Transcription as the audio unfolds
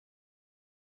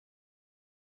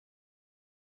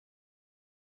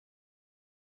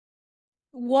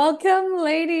Welcome,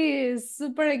 ladies.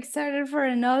 Super excited for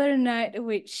another night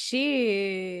with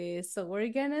she. So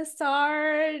we're gonna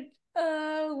start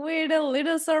with a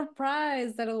little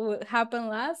surprise that happened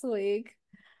last week.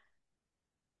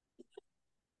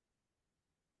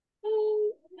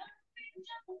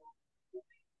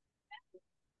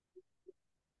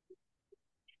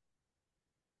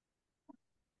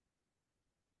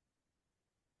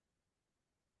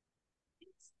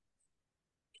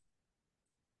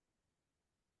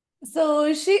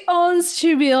 So she owns,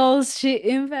 she builds, she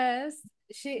invests.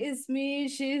 She is me,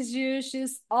 she is you,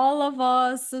 she's all of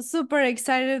us. So super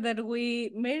excited that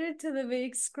we made it to the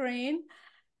big screen.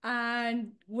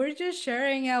 And we're just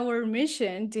sharing our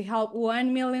mission to help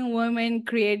 1 million women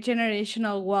create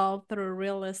generational wealth through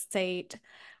real estate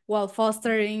while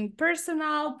fostering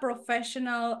personal,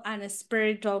 professional, and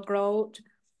spiritual growth.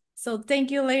 So, thank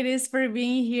you, ladies, for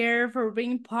being here, for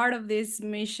being part of this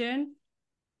mission,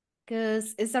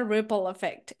 because it's a ripple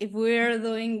effect. If we are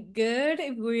doing good,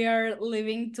 if we are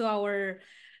living to our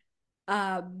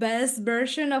best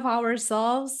version of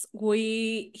ourselves,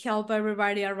 we help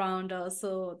everybody around us.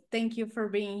 So thank you for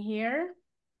being here.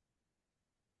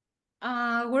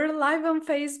 We're live on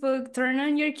Facebook. Turn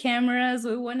on your cameras.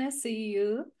 We want to see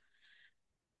you.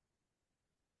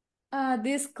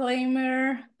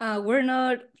 Disclaimer, we're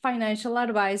not financial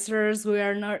advisors. We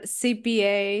are not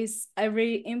CPAs.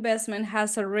 Every investment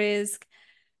has a risk.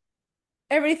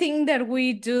 Everything that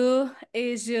we do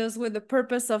is just with the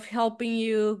purpose of helping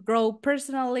you grow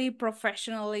personally,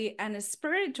 professionally, and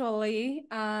spiritually.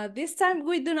 This time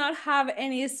we do not have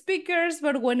any speakers,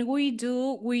 but when we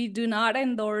do not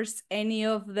endorse any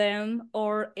of them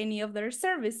or any of their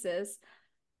services.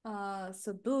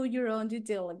 So do your own due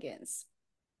diligence.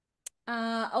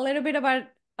 A little bit about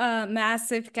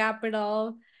Massive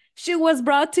Capital. She was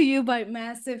brought to you by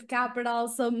Massive Capital.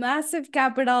 So, Massive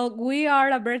Capital, we are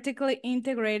a vertically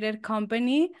integrated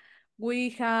company. We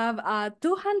have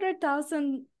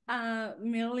 $200,000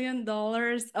 million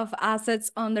of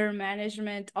assets under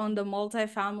management on the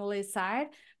multifamily side.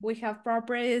 We have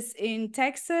properties in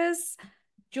Texas,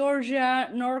 Georgia,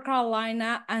 North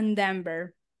Carolina, and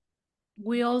Denver.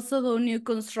 We also do new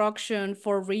construction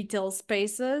for retail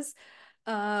spaces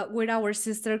with our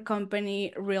sister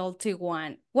company, Realty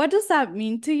One. What does that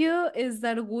mean to you? Is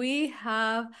that we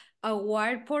have a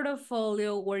wide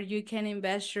portfolio where you can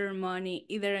invest your money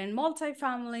either in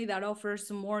multifamily that offers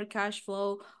more cash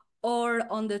flow or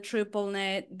on the triple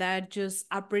net that just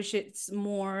appreciates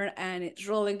more and it's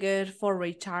really good for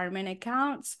retirement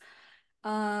accounts.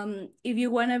 If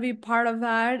you want to be part of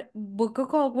that, book a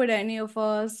call with any of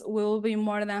us. We will be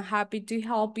more than happy to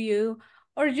help you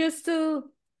or just to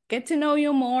get to know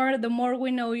you more. The more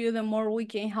we know you, the more we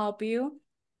can help you.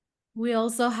 We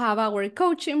also have our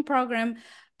coaching program,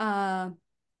 uh,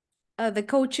 the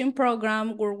coaching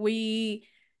program where we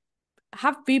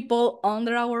have people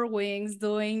under our wings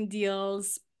doing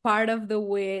deals, part of the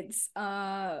wits,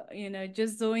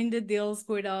 just doing the deals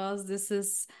with us. This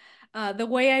is the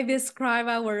way I describe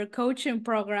our coaching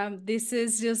program. This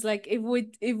is just like if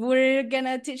we're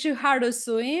gonna teach you how to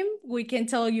swim, we can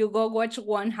tell you go watch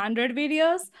 100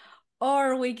 videos,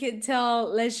 or we can tell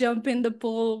let's jump in the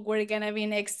pool. We're gonna be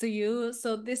next to you.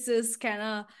 So this is kind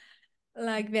of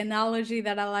like the analogy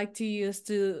that I like to use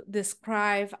to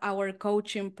describe our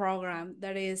coaching program,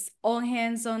 that is all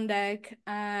hands on deck,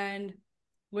 and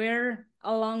we're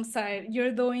alongside,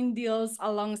 you're doing deals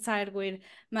alongside with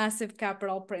Massive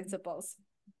Capital Principles.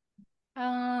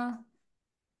 Uh,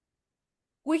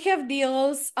 we have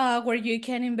deals where you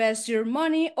can invest your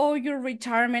money or your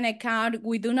retirement account.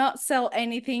 We do not sell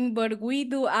anything, but we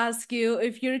do ask you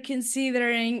if you're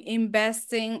considering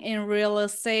investing in real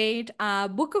estate.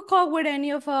 Book a call with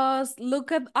any of us.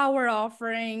 Look at our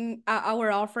offerings.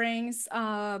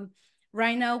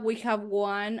 Right now, we have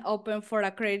one open for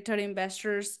accredited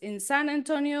investors in San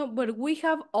Antonio, but we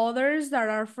have others that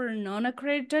are for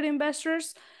non-accredited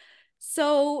investors.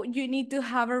 So you need to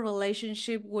have a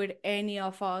relationship with any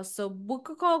of us. So book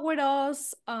a call with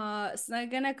us. It's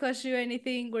not gonna cost you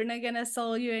anything. We're not gonna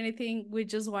sell you anything. We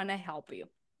just wanna help you.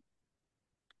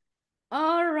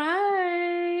 All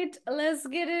right, let's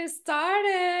get it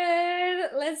started.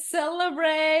 Let's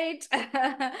celebrate.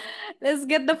 Let's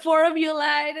get the 4th of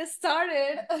July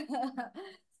started.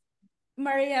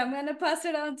 Maria, I'm gonna pass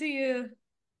it on to you.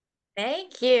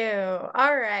 Thank you.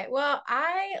 All right. Well,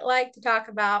 I like to talk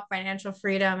about financial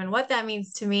freedom and what that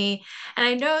means to me. And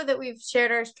I know that we've shared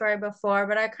our story before,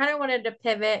 but I kind of wanted to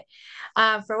pivot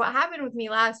for what happened with me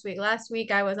last week. Last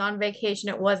week I was on vacation.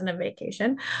 It wasn't a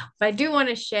vacation, but I do want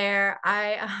to share.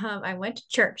 I went to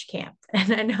church camp,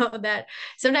 and I know that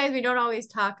sometimes we don't always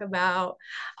talk about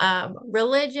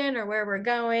religion or where we're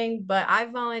going, but I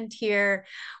volunteer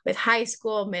with high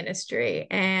school ministry.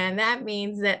 And that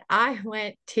means that I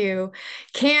went to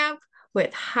camp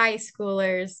with high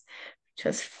schoolers, which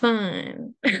was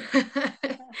fun.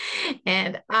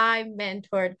 And I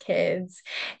mentored kids.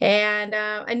 And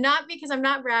not because I'm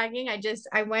not bragging,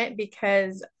 I went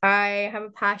because I have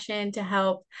a passion to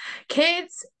help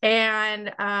kids.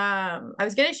 And I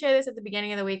was gonna share this at the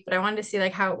beginning of the week, but I wanted to see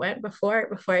like how it went before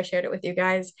I shared it with you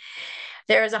guys.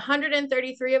 There was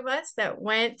 133 of us that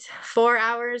went 4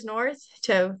 hours north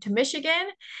to Michigan.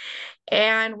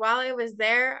 And while I was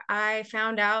there, I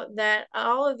found out that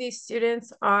all of these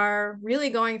students are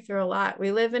really going through a lot.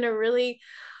 We live in a really,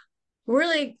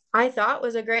 I thought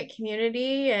was a great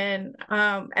community. And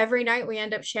every night we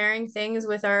end up sharing things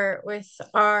with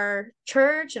our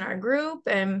church and our group.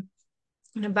 And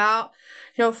about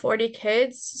 40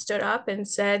 kids stood up and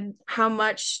said how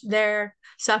much they're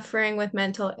suffering with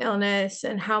mental illness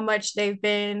and how much they've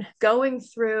been going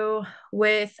through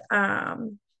with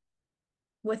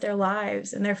their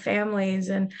lives and their families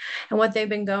and what they've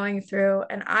been going through.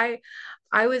 And I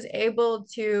was able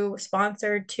to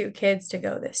sponsor 2 kids to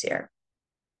go this year.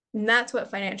 And that's what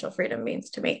financial freedom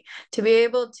means to me, to be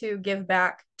able to give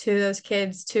back to those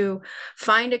kids, to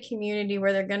find a community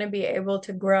where they're going to be able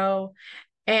to grow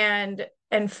and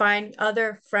find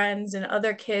other friends and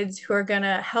other kids who are going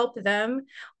to help them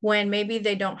when maybe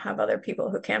they don't have other people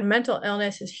who can. Mental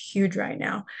illness is huge right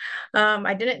now.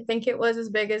 I didn't think it was as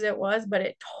big as it was, but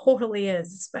it totally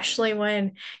is, especially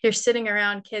when you're sitting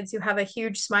around kids who have a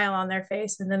huge smile on their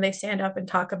face and then they stand up and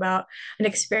talk about an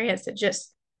experience that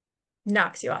just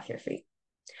knocks you off your feet.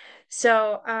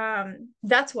 So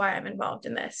that's why I'm involved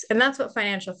in this. And that's what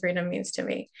financial freedom means to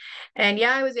me. And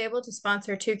yeah, I was able to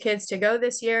sponsor 2 kids to go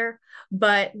this year,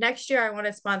 but next year I want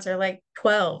to sponsor like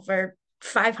 12 or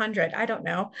 500. I don't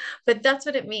know. But that's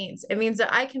what it means. It means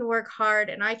that I can work hard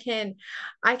and I can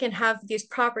have these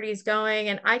properties going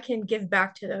and I can give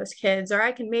back to those kids, or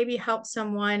I can maybe help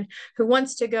someone who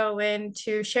wants to go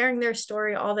into sharing their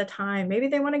story all the time. Maybe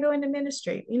they want to go into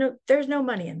ministry. There's no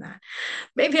money in that.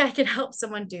 Maybe I can help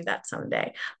someone do that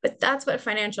someday. But that's what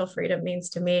financial freedom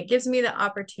means to me. It gives me the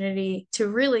opportunity to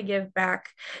really give back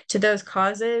to those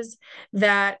causes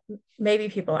that maybe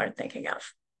people aren't thinking of.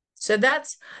 So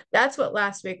that's what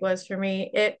last week was for me.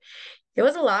 It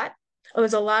was a lot. It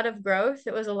was a lot of growth.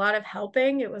 It was a lot of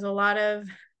helping. It was a lot of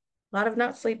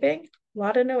not sleeping, a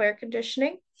lot of no air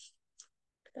conditioning.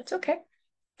 That's okay.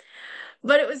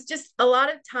 But it was just a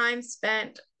lot of time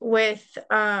spent with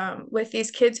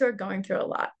these kids who are going through a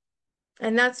lot.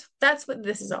 And that's what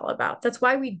this is all about. That's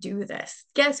why we do this.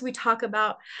 Yes, we talk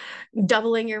about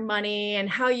doubling your money and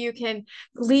how you can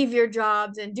leave your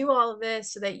jobs and do all of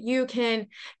this so that you can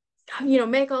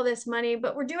make all this money,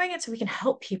 but we're doing it so we can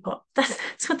help people.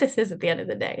 That's what this is at the end of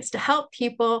the day, is to help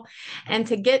people and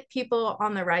to get people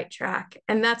on the right track.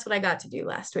 And that's what I got to do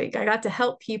last week. I got to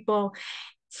help people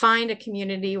find a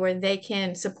community where they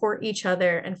can support each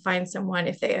other and find someone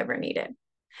if they ever need it.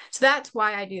 So that's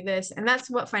why I do this. And that's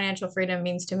what financial freedom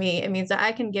means to me. It means that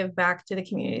I can give back to the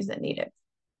communities that need it.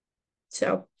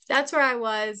 So that's where I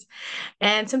was.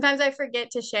 And sometimes I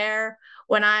forget to share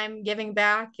when I'm giving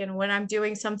back and when I'm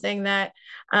doing something that,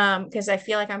 because I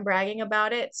feel like I'm bragging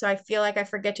about it. So I feel like I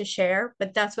forget to share.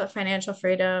 But that's what financial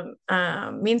freedom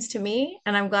means to me.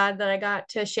 And I'm glad that I got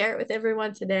to share it with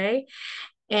everyone today.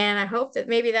 And I hope that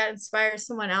maybe that inspires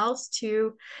someone else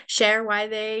to share why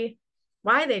they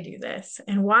do this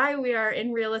and why we are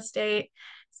in real estate.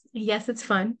 Yes, it's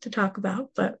fun to talk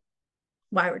about, but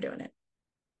why we're doing it.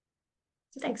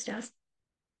 So thanks, Jess.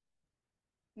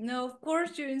 No, of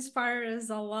course, you inspire us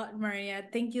a lot, Maria.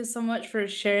 Thank you so much for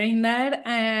sharing that.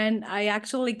 And I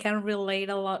actually can relate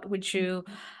a lot with you.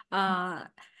 Uh,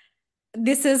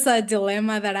 this is a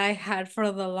dilemma that I had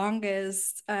for the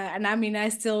longest. And I mean, I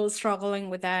still struggling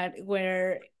with that,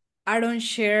 where I don't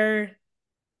share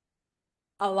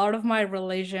a lot of my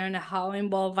religion, how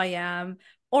involved I am,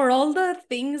 or all the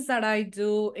things that I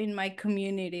do in my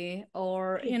community.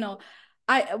 Or,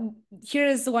 I here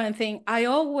is one thing. I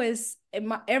always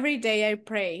every day I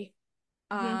pray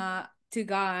Mm-hmm. to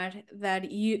God that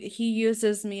he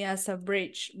uses me as a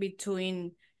bridge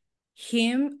between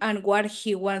him and what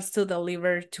he wants to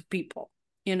deliver to people,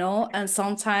 and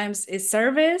sometimes it's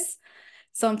service,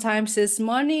 Sometimes it's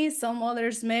money, some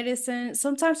others medicine,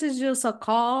 sometimes it's just a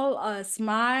call, a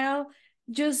smile.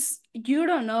 Just, you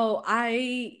don't know.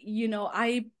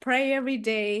 I pray every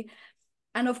day,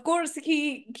 and of course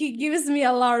he gives me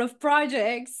a lot of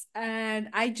projects, and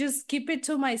I just keep it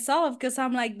to myself because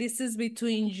I'm like, this is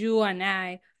between you and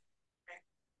I.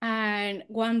 And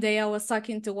one day I was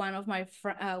talking to one of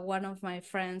my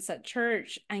friends at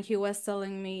church, and he was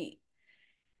telling me,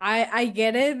 I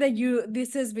get it that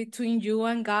this is between you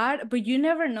and God, but you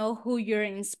never know who you're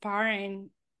inspiring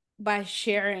by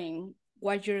sharing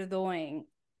what you're doing.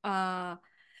 Uh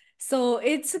so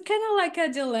it's kind of like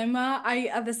a dilemma.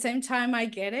 I At the same time I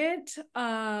get it.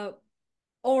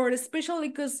 Or especially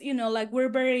because, like, we're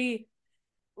very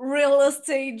real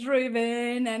estate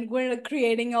driven, and we're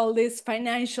creating all this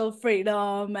financial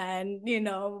freedom, and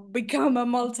become a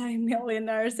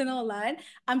multi-millionaires and all that,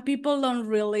 and people don't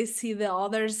really see the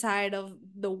other side of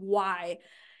the why.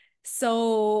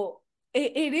 So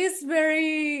it is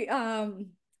very, I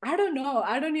don't know,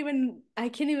 I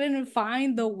can't even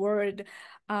find the word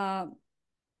um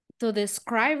to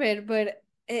describe it, but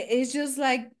it's just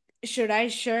like, should I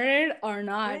share it or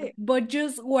not? Right. But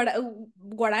just what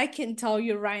I can tell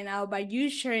you right now, by you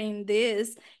sharing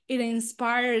this, it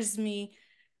inspires me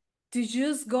to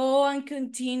just go and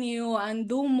continue and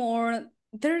do more.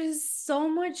 There is so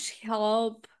much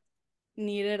help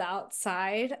needed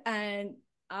outside, and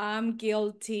I'm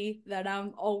guilty that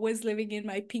I'm always living in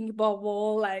my pink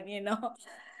bubble, and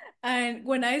and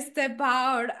when I step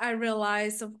out, I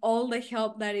realize of all the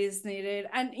help that is needed.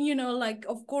 And like,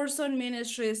 of course, on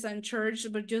ministries and church,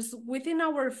 but just within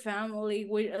our family,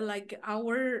 we like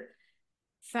our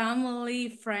family,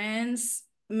 friends,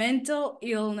 mental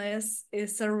illness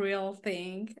is a real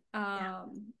thing. Yeah.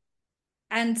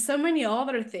 And so many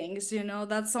other things,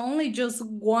 that's only just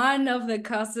one of the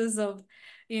causes of,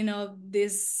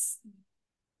 this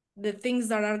the things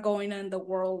that are going on in the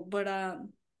world. But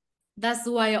that's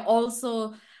why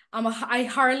also, I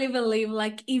hardly believe,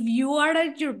 like, if you are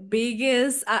at your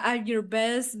biggest, at your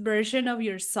best version of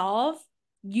yourself,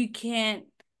 you can't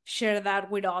share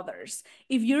that with others.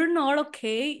 If you're not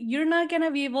okay, you're not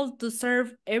gonna be able to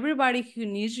serve everybody who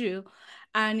needs you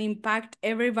and impact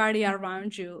everybody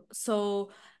around you. So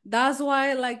that's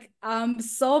why, like, I'm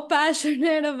so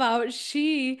passionate about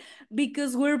She,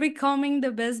 because we're becoming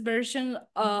the best version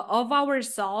of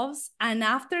ourselves. And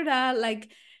after that,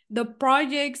 like, the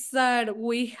projects that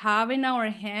we have in our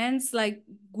hands, like,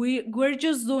 we're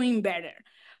just doing better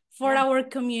for Yeah. our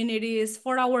communities,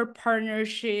 for our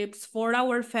partnerships, for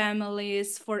our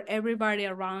families, for everybody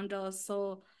around us.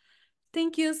 So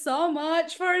thank you so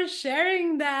much for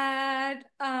sharing that.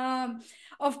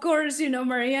 Of course,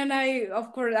 Maria and I,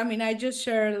 of course, I mean, I just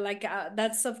shared, like,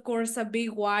 that's of course a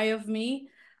big why of me.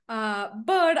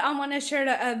 But I want to share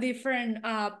a different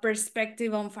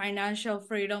perspective on financial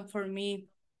freedom for me.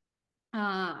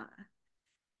 uh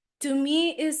to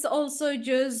me, it's also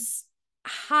just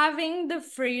having the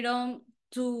freedom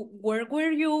to work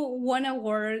where you want to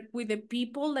work, with the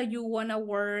people that you want to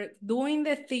work, doing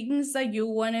the things that you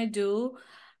want to do.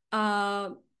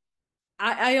 Uh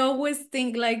I always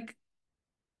think, like,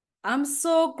 I'm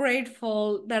so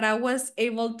grateful that I was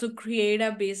able to create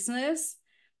a business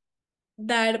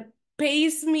that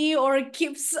pays me or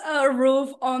keeps a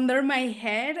roof under my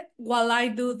head while I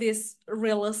do this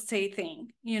real estate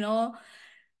thing.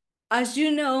 As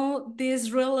you know, this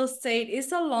real estate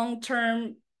is a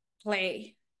long-term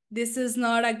play. This is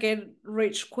not a get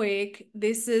rich quick.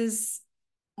 This is,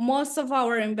 most of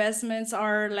our investments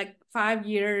are like 5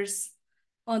 years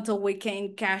until we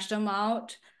can cash them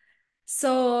out.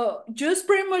 So just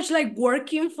pretty much like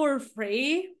working for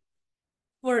free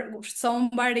for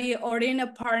somebody or in a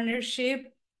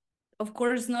partnership. Of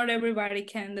course, not everybody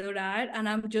can do that. And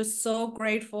I'm just so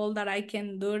grateful that I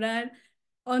can do that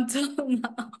until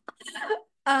now.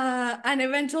 And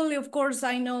eventually, of course,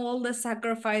 I know all the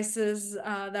sacrifices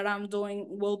that I'm doing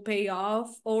will pay off,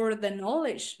 or the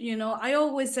knowledge. I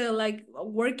always say, like,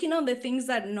 working on the things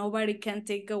that nobody can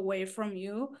take away from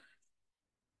you.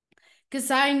 Because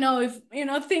I know, if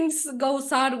things go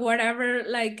south, whatever,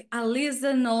 like, at least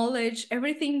the knowledge,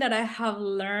 everything that I have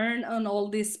learned on all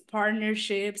these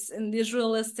partnerships and these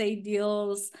real estate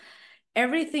deals,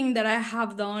 everything that I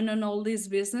have done on all these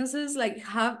businesses, like,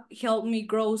 have helped me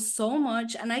grow so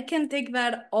much, and I can take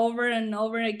that over and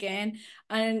over again.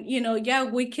 And yeah,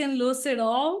 we can lose it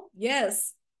all.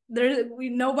 Yes,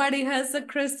 nobody has a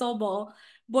crystal ball,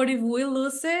 but if we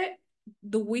lose it,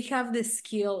 do we have the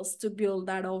skills to build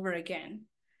that over again?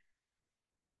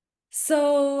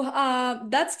 So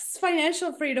that's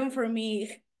financial freedom for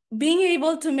me. being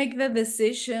able to make the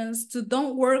decisions to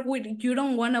don't work with you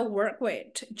don't want to work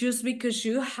with just because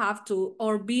you have to,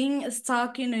 or being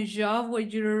stuck in a job where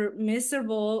you're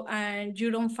miserable and you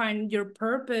don't find your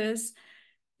purpose,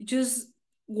 just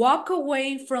walk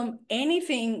away from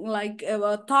anything like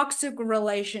a toxic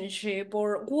relationship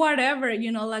or whatever,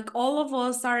 like all of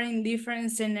us are in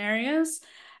different scenarios.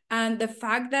 And the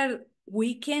fact that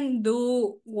we can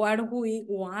do what we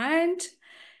want,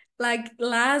 like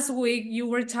last week you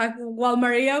were talking while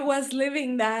Maria was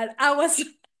living that, I was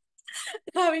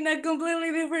having a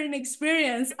completely different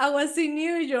experience. I was in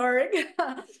New York.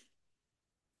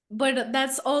 But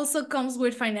that's also comes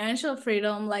with financial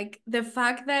freedom, like the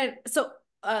fact that, so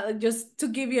just to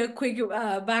give you a quick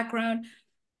background,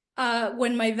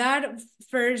 when my dad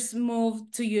first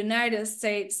moved to United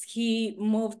States, he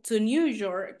moved to New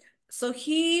York. So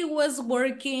he was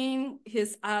working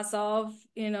his ass off,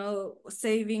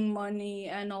 saving money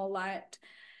and all that.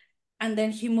 And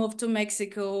then he moved to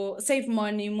Mexico, saved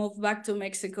money, moved back to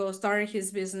Mexico, started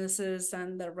his businesses,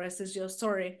 and the rest is your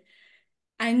story.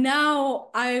 And now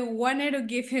I wanted to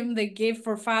give him the gift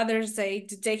for Father's Day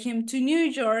to take him to New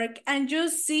York and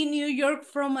just see New York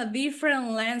from a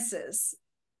different lenses.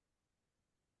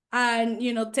 And,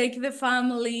 take the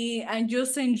family and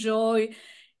just enjoy.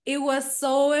 It was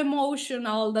so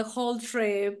emotional, the whole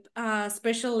trip,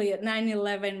 especially at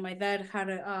 9/11. My dad had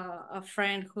a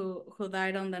friend who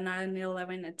died on the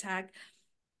 9/11 attack.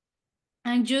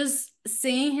 And just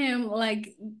seeing him,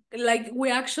 like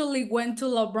we actually went to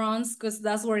LeBron's because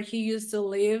that's where he used to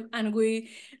live, and we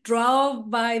drove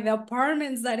by the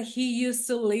apartments that he used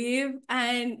to live,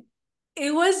 and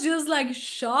it was just like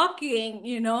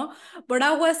shocking, but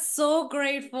I was so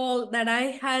grateful that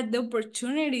I had the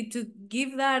opportunity to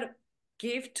give that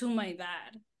gift to my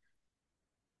dad.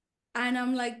 And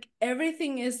I'm like,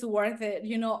 everything is worth it,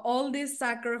 all these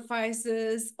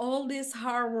sacrifices, all this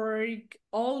hard work,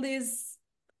 all this,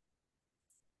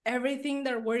 everything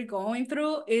that we're going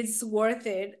through, it's worth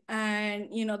it. And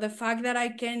the fact that I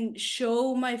can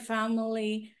show my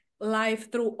family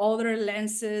life through other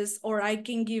lenses, or I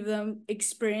can give them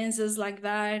experiences like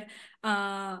that.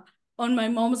 On my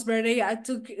mom's birthday, I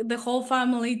took the whole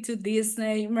family to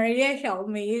Disney. Maria helped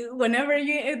me. Whenever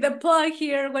you, the plug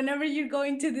here, whenever you're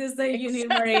going to Disney, you need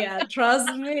Maria,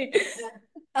 trust me.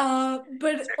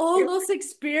 But all those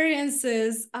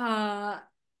experiences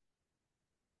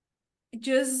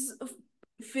just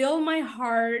fill my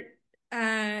heart.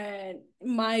 And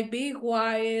my big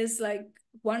why is like,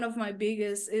 one of my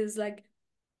biggest is like,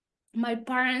 my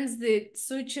parents did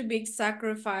such a big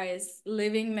sacrifice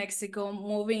leaving Mexico,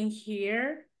 moving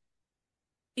here.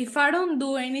 If I don't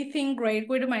do anything great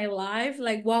with my life,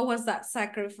 like what was that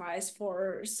sacrifice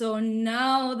for? So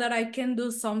now that I can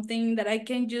do something that I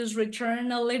can just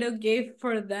return a little gift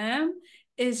for them,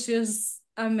 it's just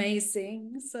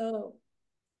amazing. So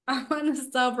I want to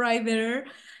stop right there.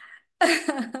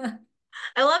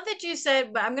 I love that you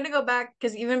said, but I'm gonna go back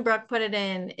because even Brooke put it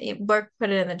in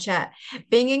the chat.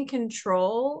 Being in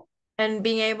control and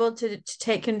being able to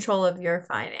take control of your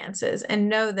finances and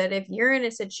know that if you're in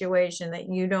a situation that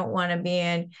you don't want to be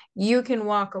in, you can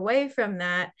walk away from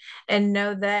that and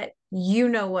know that you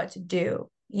know what to do.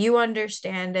 You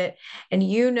understand it, and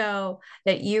you know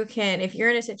that you can, if you're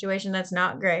in a situation that's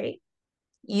not great,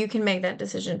 you can make that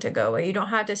decision to go away. You don't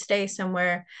have to stay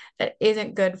somewhere that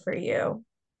isn't good for you,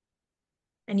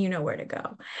 and you know where to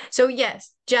go. So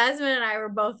yes, Jasmine and I were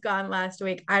both gone last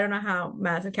week. I don't know how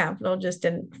Massive Capital just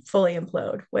didn't fully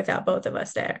implode without both of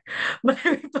us there. But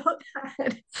we both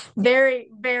had very,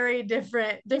 very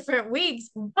different weeks.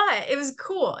 But it was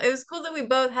cool. It was cool that we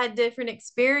both had different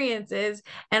experiences,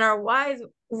 and our whys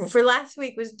for last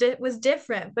week was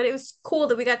different. But it was cool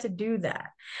that we got to do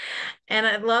that. And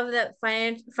I love that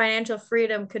financial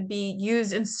freedom could be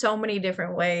used in so many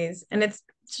different ways, and it's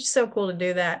just so cool to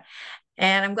do that.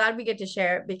 And I'm glad we get to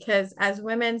share it because as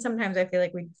women, sometimes I feel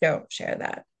like we don't share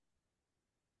that.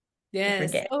 We Yes.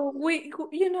 forget. Oh,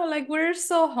 like we're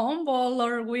so humble,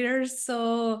 or we're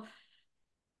so,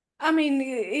 I mean,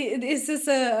 it's just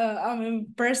I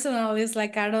mean, personal. It's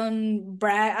like I don't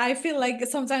brag. I feel like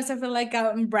sometimes I feel like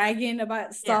I'm bragging about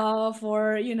Yeah. stuff,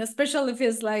 or, especially if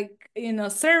it's like,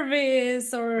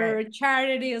 service Right. or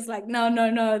charity. It's like, no,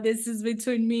 no, no, this is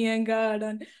between me and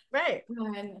God. Right.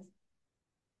 And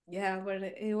yeah, but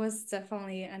it was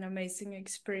definitely an amazing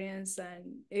experience,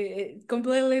 and it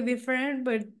completely different,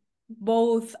 but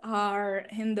both are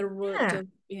in the root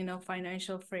Yeah. of,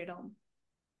 financial freedom.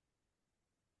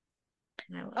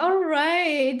 I love it. All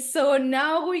right, so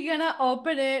now we're gonna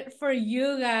open it for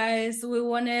you guys. We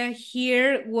want to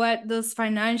hear what does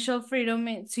financial freedom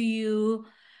mean to you.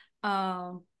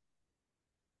 Um,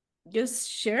 just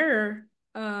share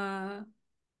on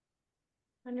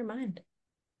your mind.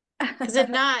 Because if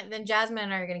not, then Jasmine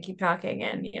and I are going to keep talking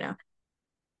and,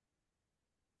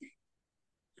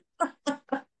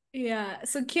 Yeah,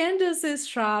 so Candace is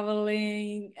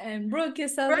traveling and Brooke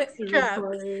is at the Brooks trapped.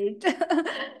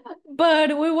 airport.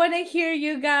 But we want to hear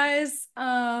you guys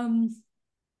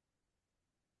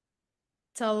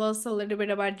tell us a little bit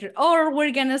about your, or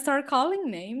we're gonna start calling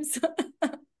names.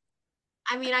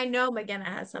 I mean, I know McKenna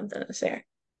has something to share.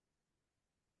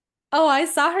 Oh, I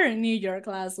saw her in New York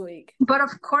last week. But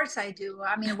of course I do.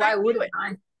 I mean, why wouldn't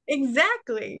I?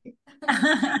 Exactly.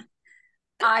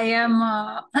 I am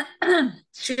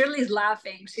Shirley's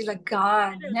laughing. She's like,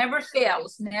 God, never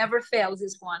fails,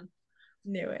 this one.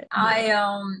 Knew it.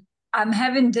 I'm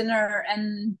having dinner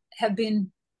and have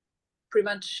been pretty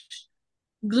much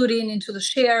glued into the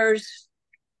shares.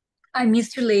 I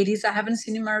missed you ladies. I haven't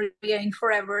seen you, Maria, in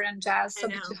forever, and Jazz, so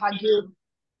good to hug you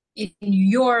in New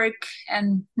York,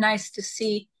 and nice to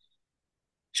see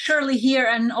Shirley here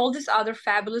and all these other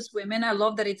fabulous women. I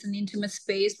love that it's an intimate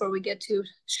space where we get to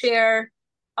share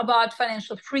about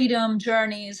financial freedom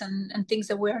journeys and things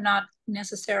that we're not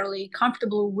necessarily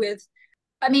comfortable with.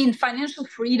 I mean, financial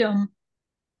freedom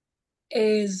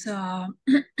is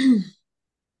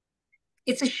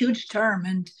it's a huge term,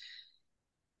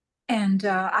 and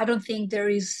I don't think there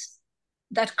is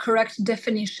that correct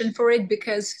definition for it,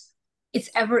 because it's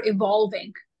ever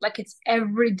evolving. Like, it's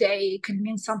every day, it can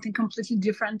mean something completely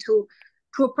different to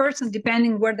a person,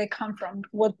 depending where they come from,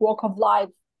 what walk of life,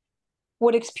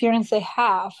 what experience they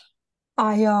have.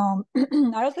 I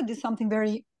I also did something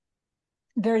very,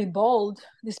 very bold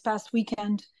this past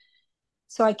weekend.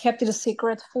 So I kept it a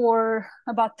secret for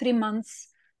about 3 months.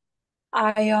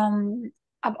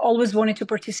 I've always wanted to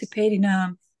participate in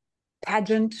a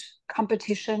pageant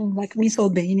competition like Miss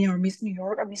Albania or Miss New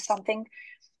York or Miss something.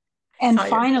 And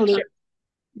finally,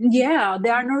 yeah,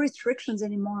 there are no restrictions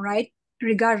anymore, right?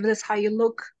 Regardless how you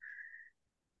look,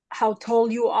 how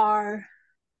tall you are.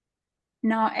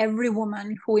 Now every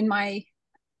woman who, in my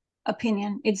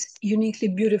opinion, is uniquely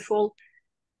beautiful,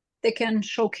 they can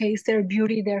showcase their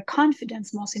beauty, their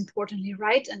confidence, most importantly,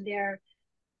 right? And their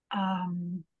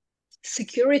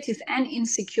securities and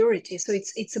insecurities. So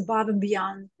it's above and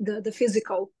beyond the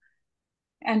physical.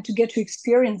 And to get to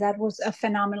experience that was a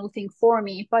phenomenal thing for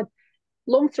me. But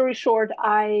long story short,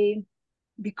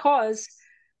 because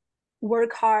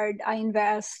work hard, I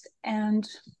invest, and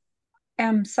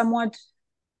am somewhat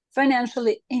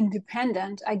financially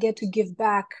independent, I get to give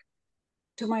back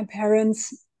to my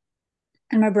parents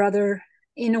and my brother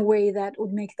in a way that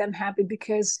would make them happy.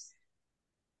 Because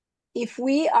if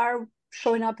we are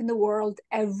showing up in the world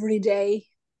every day,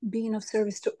 being of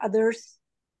service to others,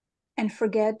 and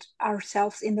forget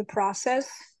ourselves in the process,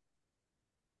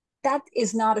 that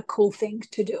is not a cool thing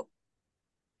to do.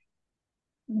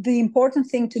 The important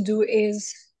thing to do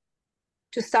is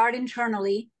to start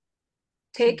internally,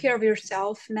 take care of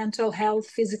yourself, mental health,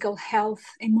 physical health,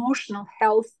 emotional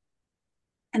health,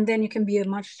 and then you can be a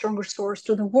much stronger source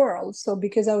to the world. So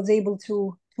because I was able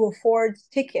to afford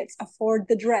tickets, afford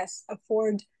the dress,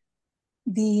 afford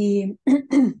the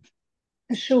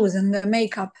the shoes and the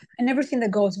makeup and everything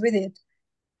that goes with it,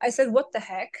 I said, what the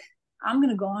heck? I'm going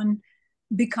to go and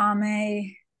become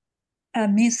a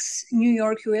Miss New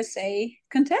York USA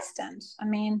contestant. I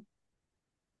mean,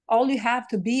 all you have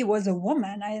to be was a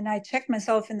woman. And I checked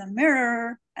myself in the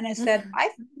mirror and I said, I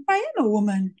am a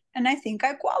woman and I think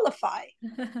I qualify.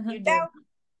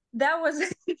 That was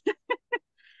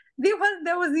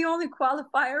that was the only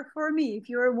qualifier for me. If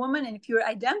you're a woman and if you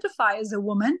identify as a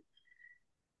woman,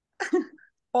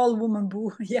 all woman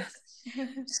boo, yes.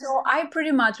 So I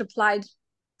pretty much applied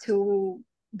to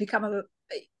become a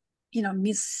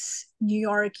Miss New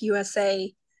York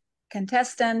USA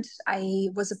contestant. I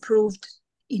was approved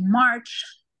in March.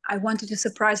 I wanted to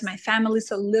surprise my family,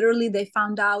 so literally they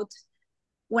found out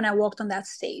when I walked on that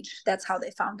stage. That's how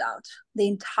they found out. The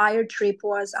entire trip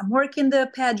was, I'm working the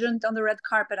pageant on the red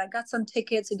carpet. I got some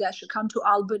tickets. You guys should come to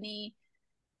Albany.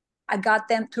 I got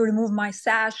them to remove my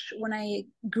sash when I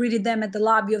greeted them at the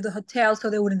lobby of the hotel so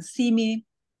they wouldn't see me.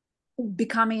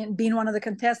 Being one of the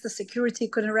contestants, security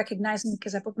couldn't recognize me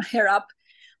because I put my hair up.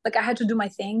 Like, I had to do my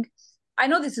thing. I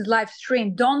know this is live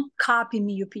stream. Don't copy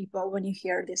me, you people, when you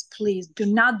hear this. Please do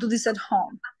not do this at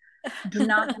home. Do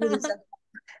not do this at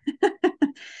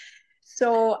home.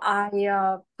 So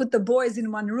I put the boys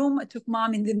in one room. I took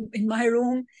mom in my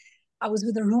room. I was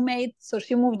with a roommate, so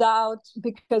she moved out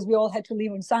because we all had to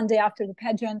leave on Sunday after the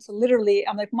pageant. So literally,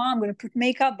 I'm like, Mom, I'm going to put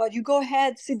makeup, but you go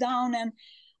ahead, sit down, and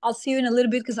I'll see you in a little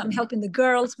bit because I'm helping the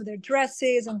girls with their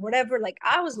dresses and whatever. Like,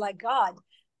 I was like, God,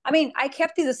 I mean, I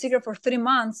kept it a secret for 3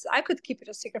 months. I could keep it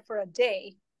a secret for a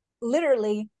day.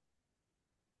 Literally,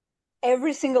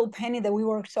 every single penny that we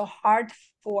worked so hard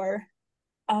for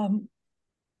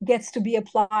gets to be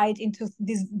applied into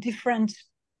these different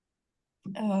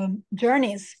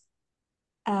journeys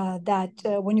that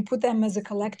when you put them as a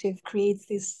collective creates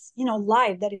this, you know,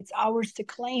 life that it's ours to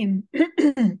claim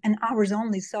and ours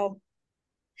only. So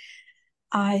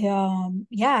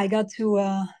I got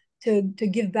to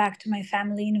give back to my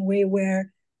family in a way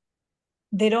where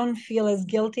they don't feel as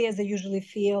guilty as they usually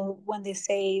feel when they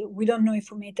say, we don't know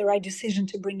if we made the right decision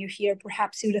to bring you here.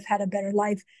 Perhaps you would have had a better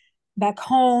life back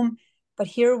home. But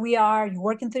here we are, you're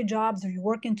working 3 jobs, or you're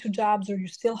working 2 jobs, or you're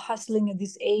still hustling at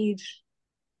this age.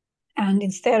 And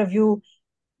instead of you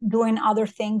doing other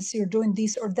things, you're doing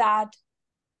this or that.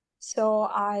 So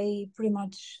I pretty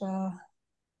much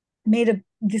made a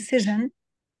decision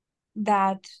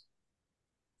that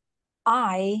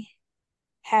I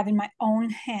have in my own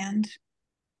hand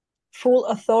full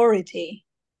authority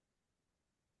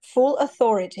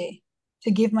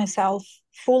to give myself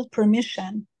full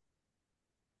permission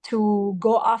to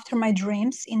go after my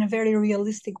dreams in a very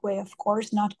realistic way. Of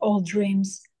course, not all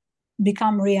dreams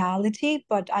become reality,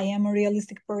 but I am a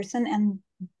realistic person, and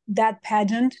that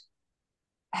pageant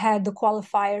had the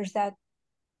qualifiers that,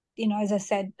 you know, as I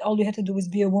said, all you had to do is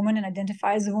be a woman and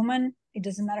identify as a woman. It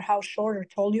doesn't matter how short or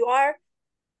tall you are.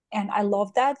 And I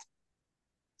love that.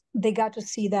 They got to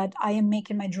see that I am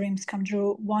making my dreams come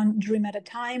true, one dream at a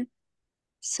time.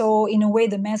 So in a way,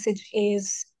 the message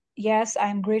is, yes,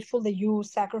 I'm grateful that you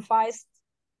sacrificed,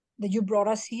 that you brought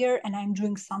us here, and I'm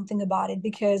doing something about it,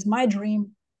 because my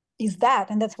dream is that,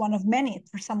 and that's one of many.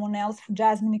 For someone else, for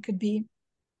Jasmine, it could be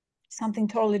something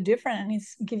totally different, and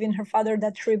it's giving her father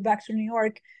that trip back to New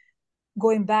York,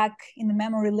 going back in the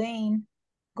memory lane,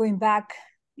 going back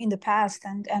in the past,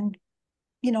 and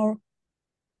you know,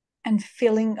 and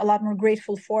feeling a lot more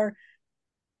grateful for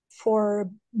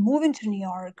moving to New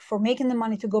York, for making the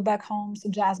money to go back home so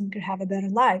Jasmine could have a better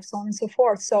life, so on and so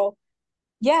forth. So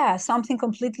yeah, something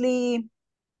completely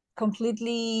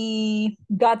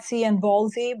gutsy and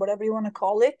ballsy, whatever you want to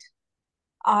call it.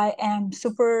 I am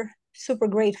super, super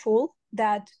grateful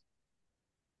that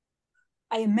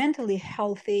I am mentally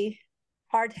healthy,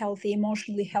 heart healthy,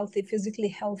 emotionally healthy, physically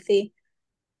healthy,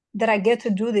 that I get to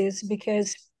do this,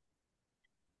 because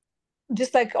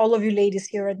just like all of you ladies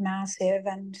here at Massive,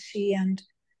 and she and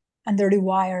the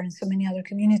Rewire and so many other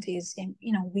communities, and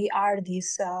you know, we are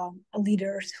these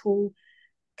leaders who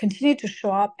continue to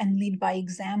show up and lead by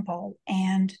example.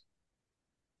 And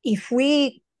if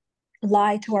we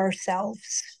lie to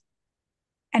ourselves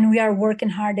and we are working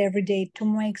hard every day to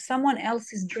make someone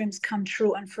else's dreams come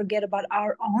true and forget about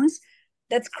our own,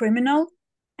 that's criminal,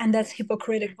 and that's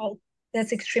hypocritical.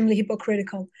 That's extremely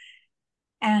hypocritical.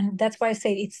 And that's why I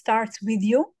say it starts with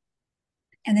you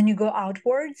and then you go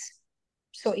outwards.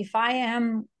 So if I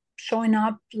am showing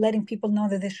up, letting people know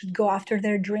that they should go after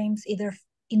their dreams, either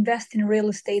invest in real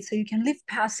estate so you can live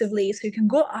passively, so you can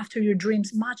go after your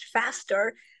dreams much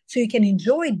faster, so you can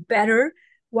enjoy it better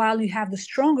while you have the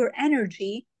stronger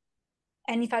energy.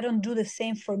 And if I don't do the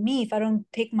same for me, if I don't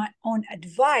take my own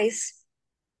advice,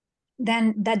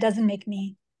 then that doesn't make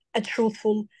me a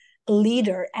truthful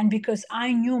leader. And because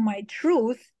I knew my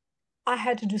truth, I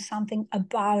had to do something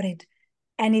about it.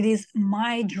 And it is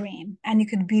my dream. And it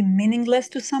could be meaningless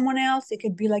to someone else. It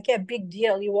could be like, yeah, big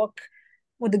deal. You walk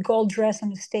with a gold dress on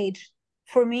the stage.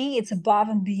 For me, it's above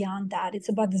and beyond that. It's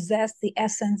about the zest, the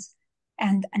essence,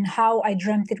 and how I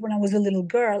dreamt it when I was a little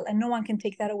girl. And no one can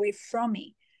take that away from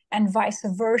me, and vice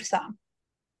versa.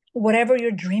 Whatever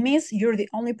your dream is, you're the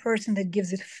only person that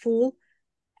gives it full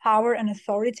power and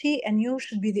authority, and you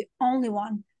should be the only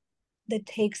one that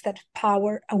takes that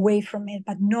power away from it,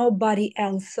 but nobody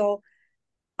else. So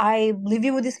I leave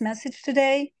you with this message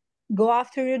today. Go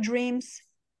after your dreams,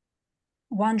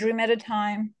 one dream at a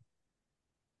time.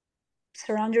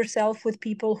 Surround yourself with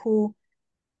people who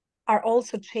are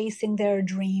also chasing their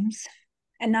dreams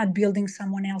and not building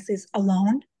someone else's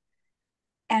alone.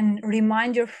 And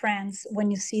remind your friends when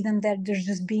you see them that they're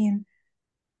just being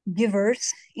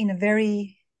givers in a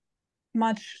very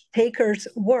much takers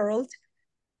world.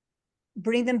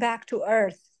 Bring them back to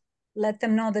earth. Let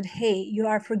them know that, hey, you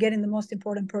are forgetting the most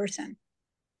important person.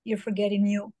 You're forgetting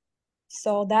you.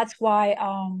 So that's why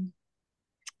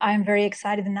I'm very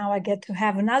excited. And now I get to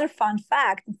have another fun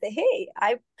fact and say, hey,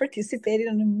 I participated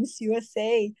in a Miss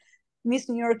USA, Miss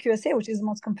New York USA, which is the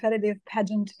most competitive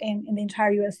pageant in the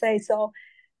entire USA. So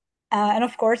And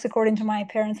of course, according to my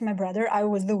parents and my brother, I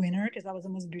was the winner because I was the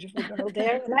most beautiful girl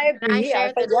there. And I And I agree.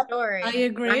 shared thought, the yep, story. I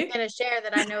I'm agree. gonna share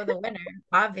that I know the winner,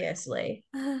 obviously.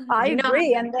 I You know,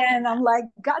 agree. And then I'm like,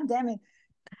 God damn it.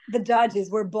 The judges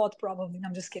were both probably. No,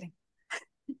 I'm just kidding.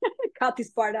 Cut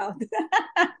this part out. but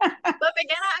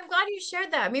McKenna, I'm glad you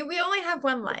shared that. I mean, we only have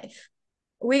one life.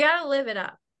 We gotta live it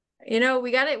up. You know,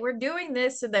 we're doing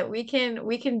this so that we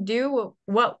can do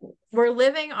what we're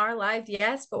living our life,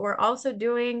 yes, but we're also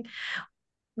doing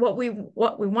what we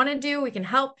want to do. We can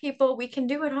help people. We can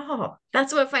do it all.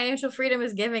 That's what financial freedom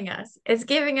is giving us. It's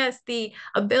giving us the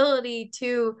ability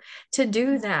to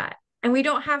do that. And we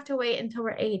don't have to wait until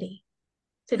we're 80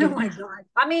 to do Oh my that. God.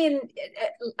 I mean,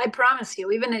 I promise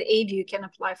you, even at 80, you can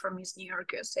apply for Miss New York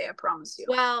USA. I promise you.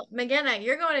 Well, McKenna,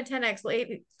 you're going to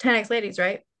 10X ladies,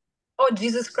 right? Oh,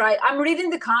 Jesus Christ. I'm reading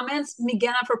the comments.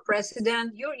 Migana for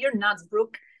president. You're nuts,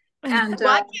 Brooke. And Well,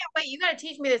 I can't wait. You got to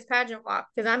teach me this pageant walk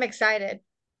because I'm excited.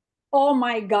 oh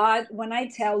my God, when I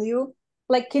tell you,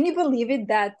 like, can you believe it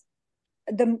that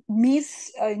the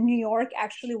Miss New York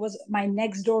actually was my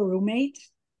next door roommate?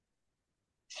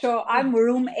 So I'm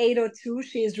room 802,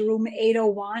 she is room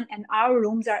 801, and our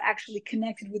rooms are actually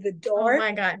connected with a Oh door.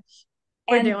 my gosh.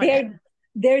 We're And doing it.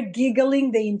 they're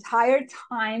giggling the entire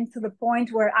time to the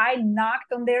point where I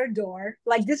knocked on their door,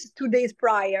 like this is 2 days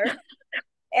prior.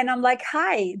 And I'm like,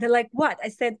 hi. They're like, what? I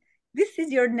said, this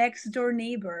is your next door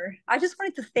neighbor. I just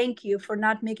wanted to thank you for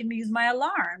not making me use my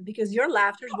alarm because your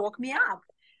laughters woke me up.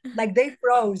 Like they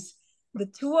froze. The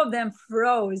two of them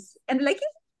froze. And like,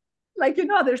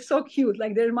 they're so cute.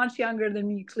 Like they're much younger than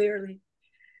me, clearly.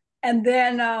 And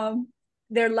then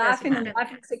they're laughing and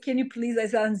laughing. I said, can you please, I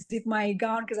said, unzip my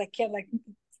gown because I can't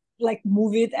like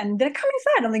move it. And they're coming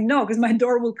inside. I'm like, no, because my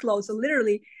door will close. So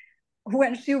literally,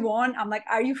 when she won, I'm like,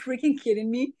 are you freaking kidding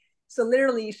me? So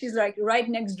literally, she's like right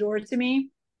next door to me.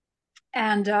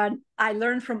 And I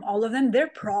learned from all of them. They're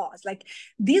pros. Like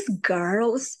these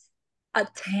girls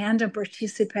attend and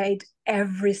participate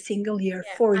every single year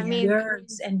for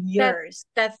years and years.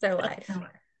 That's their life.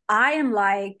 I am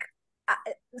like,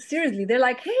 seriously, they're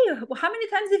like, hey, how many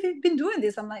times have you been doing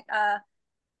this? I'm like,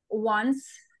 once.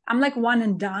 I'm like, one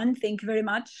and done. Thank you very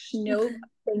much. No,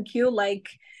 thank you. Like,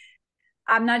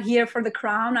 I'm not here for the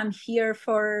crown. I'm here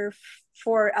for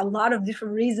a lot of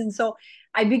different reasons. So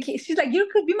I became, she's like, you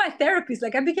could be my therapist.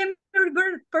 Like I became a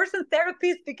person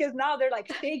therapist because now they're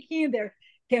like shaking, they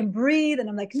can breathe. And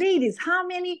I'm like, ladies, how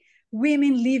many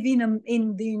women live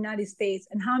in the United States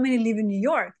and how many live in New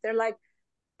York? They're like,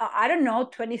 I don't know,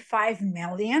 25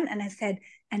 million. And I said,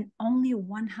 and only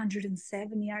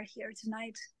 170 are here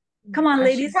tonight. Come on,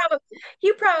 ladies.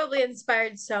 You probably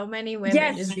inspired so many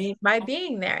women just by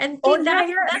being there. And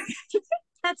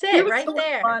that's it right so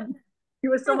there. Fun. It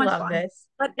was so much fun. This.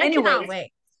 But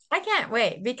anyway, I can't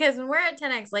wait because when we're at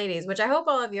 10X ladies, which I hope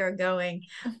all of you are going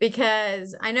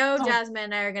because I know Jasmine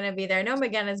and I are going to be there. I know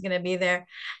McKenna is going to be there.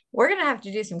 We're going to have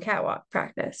to do some catwalk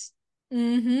practice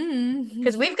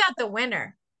because we've got the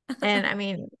winner. And I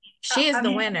mean, she is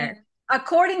the winner.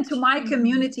 According to my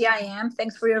community, I am.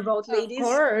 Thanks for your vote, ladies.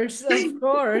 Of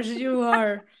course, you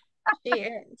are. She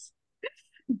is.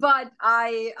 But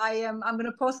I am. I'm going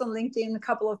to post on LinkedIn a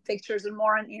couple of pictures and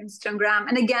more on Instagram.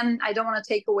 And again, I don't want to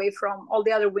take away from all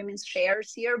the other women's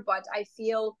shares here, but I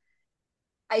feel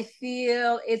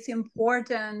it's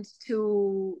important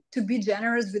to be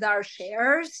generous with our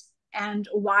shares and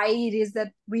why it is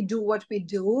that we do what we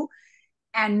do.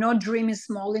 And no dream is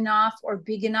small enough or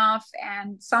big enough.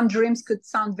 And some dreams could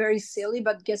sound very silly,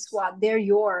 but guess what? They're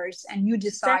yours and you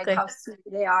decide how silly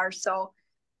they are. So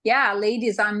yeah,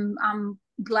 ladies, I'm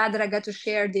glad that I got to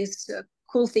share this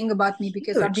cool thing about me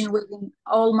because I've been waiting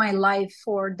all my life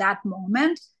for that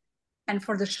moment and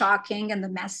for the shocking and the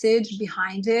message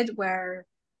behind it where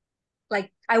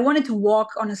like I wanted to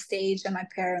walk on a stage and my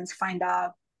parents find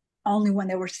out only when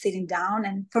they were sitting down.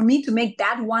 And for me to make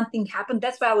that one thing happen,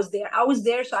 that's why I was there. I was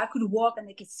there so I could walk and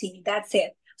they could see me. That's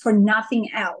it. For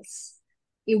nothing else.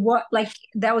 It was like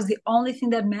that was the only thing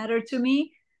that mattered to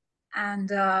me. And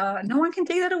no one can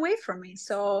take that away from me.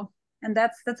 So, and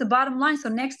that's the bottom line. So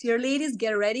next year, ladies,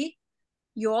 get ready.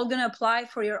 You're all gonna apply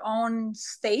for your own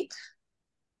state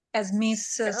as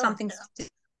Miss something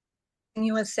in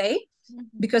USA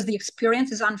because the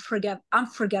experience is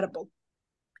unforgettable.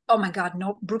 Oh my God,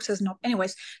 no. Brooke says no.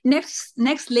 Anyways,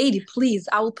 next lady, please.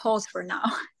 I will pause for now.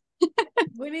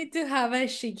 We need to have a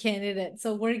she candidate,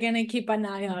 so we're gonna keep an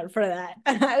eye out for that.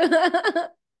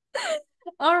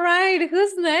 All right,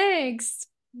 who's next?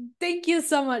 Thank you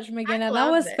so much, McKenna.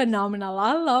 That was phenomenal.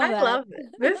 I love that.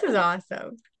 This is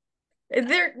awesome.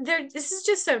 This is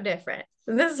just so different.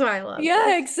 This is why I love Yeah,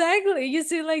 this. exactly. You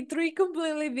see like three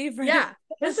completely different Yeah,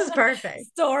 this is perfect. You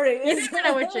stories. never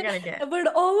know what you're gonna get. But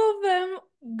all of them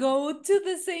go to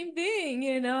the same thing,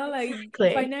 you know, like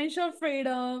Exactly. financial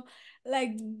freedom,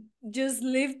 like just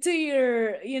live to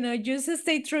your, you know, just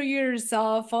stay true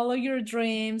yourself, follow your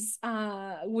dreams.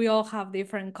 We all have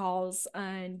different calls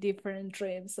and different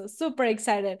dreams. So super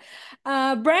excited.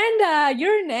 Brenda,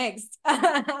 you're next.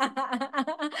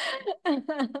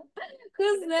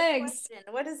 Who's next?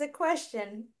 What is the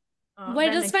question?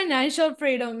 What does financial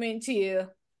freedom mean to you?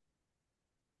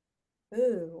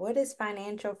 Ooh, what does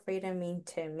financial freedom mean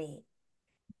to me?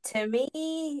 To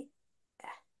me,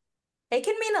 it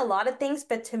can mean a lot of things,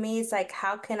 but to me, it's like,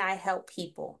 how can I help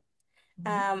people?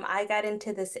 I got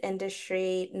into this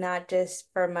industry not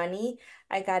just for money.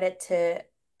 I got it to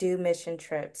do mission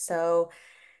trips. So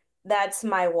that's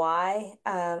my why.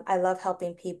 I love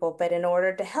helping people, but in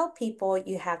order to help people,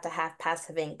 you have to have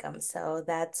passive income. So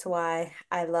that's why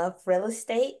I love real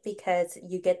estate because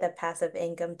you get the passive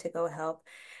income to go help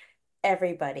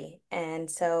everybody. And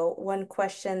so one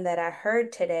question that I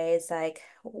heard today is like,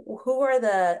 who are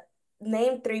the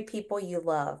name three people you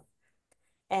love?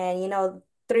 And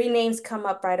three names come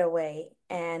up right away.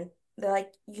 And they're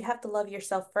like, you have to love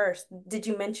yourself first. Did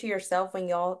you mention yourself when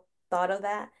y'all thought of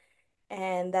that?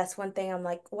 And that's one thing I'm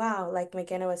like, wow, like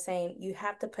McKenna was saying, you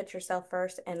have to put yourself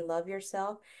first and love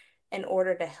yourself in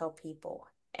order to help people.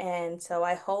 And so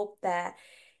I hope that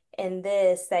in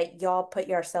this that y'all put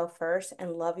yourself first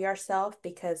and love yourself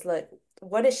because look,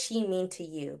 what does she mean to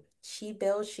you? She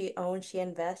builds, she owns, she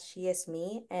invests, she is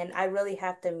me. And I really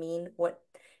have to mean what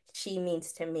she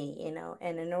means to me.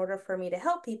 And in order for me to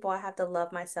help people, I have to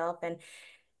love myself and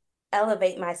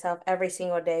elevate myself every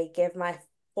single day, give my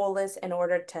fullest in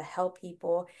order to help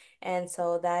people. And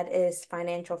so that is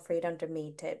financial freedom to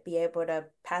me, to be able to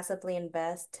passively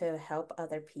invest to help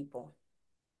other people.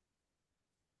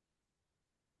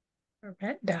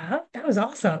 Brenda, that was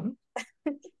awesome.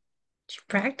 Did you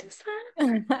practice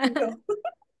that?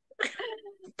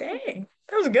 Dang,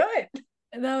 that was good.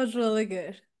 That was really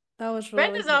good. That was really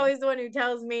Brenda's good. always the one who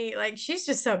tells me, like, she's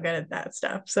just so good at that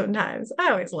stuff sometimes. I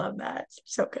always love that.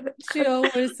 She's so good at that. She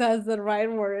always says the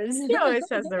right words. She always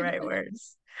says the right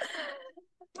words.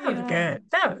 That was good.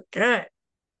 That was good.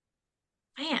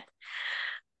 Man,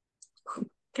 you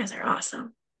guys are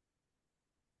awesome.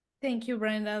 Thank you,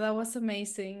 Brenda. That was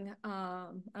amazing.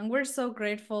 And we're so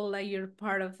grateful that you're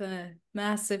part of the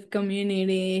massive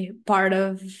community, part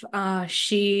of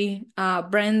She.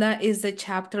 Brenda is the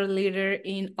chapter leader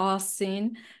in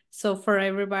Austin. So for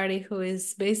everybody who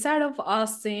is based out of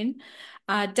Austin,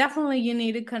 definitely you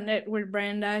need to connect with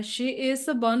Brenda. She is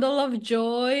a bundle of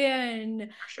joy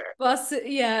and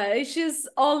yeah, she's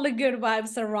all the good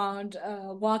vibes around,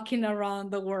 walking around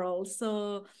the world.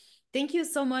 So thank you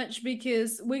so much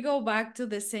because we go back to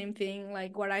the same thing.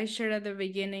 Like what I shared at the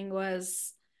beginning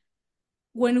was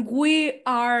when we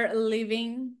are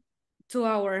living to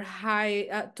our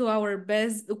to our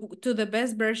best, to the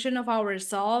best version of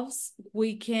ourselves,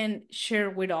 we can share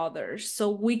with others. So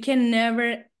we can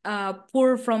never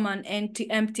pour from an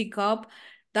empty cup.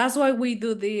 That's why we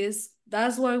do this.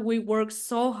 That's why we work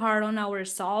so hard on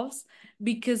ourselves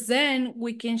because then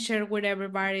we can share with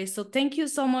everybody. So thank you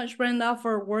so much, Brenda,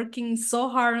 for working so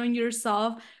hard on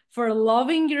yourself, for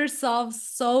loving yourself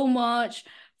so much,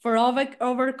 for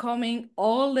overcoming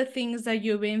all the things that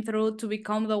you've been through to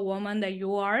become the woman that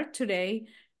you are today,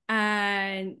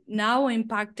 and now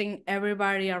impacting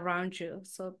everybody around you.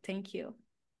 So thank you.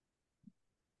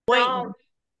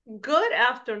 Good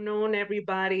afternoon,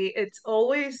 everybody. It's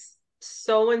always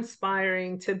so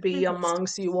inspiring to be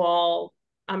amongst you all.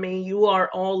 I mean, you are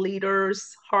all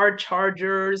leaders, hard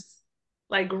chargers,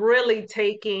 like really just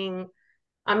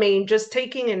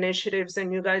taking initiatives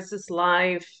in you guys'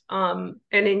 life, and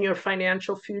in your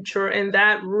financial future. And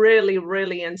that really,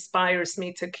 really inspires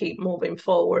me to keep moving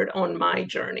forward on my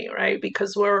journey, right?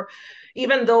 Because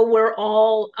even though we're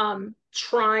all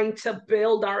trying to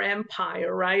build our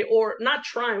empire, right? Or not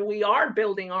trying, we are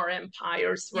building our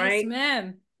empires, right? Yes,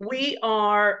 ma'am. We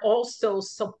are also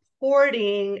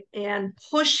supporting and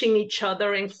pushing each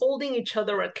other and holding each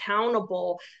other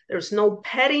accountable. There's no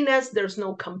pettiness, there's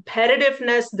no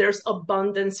competitiveness, there's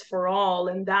abundance for all.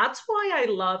 And that's why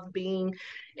I love being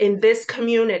in this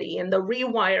community, in the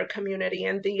Rewire community,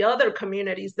 and the other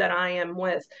communities that I am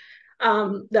with,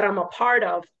 that I'm a part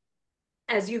of.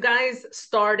 As you guys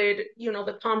started,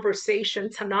 the conversation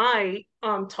tonight,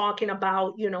 talking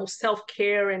about,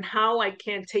 self-care and how I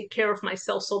can take care of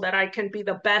myself so that I can be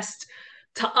the best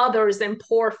to others and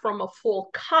pour from a full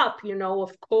cup.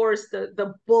 Of course,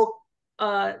 the book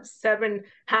Seven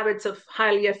Habits of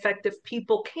Highly Effective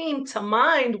People came to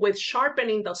mind with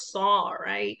sharpening the saw,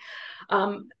 right?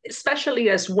 Especially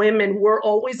as women, we're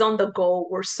always on the go.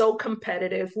 We're so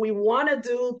competitive. We want to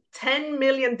do 10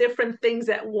 million different things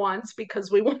at once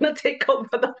because we want to take over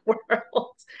the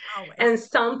world. Always. And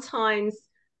sometimes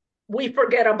we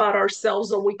forget about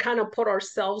ourselves, or we kind of put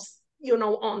ourselves,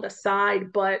 on the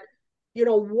side. But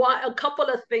what, a couple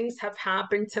of things have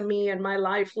happened to me in my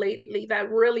life lately that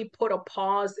really put a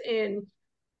pause in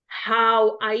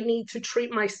how I need to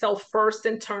treat myself first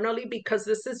internally, because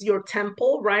this is your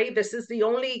temple, right? This is the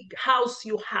only house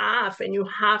you have, and you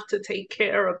have to take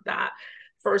care of that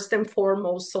first and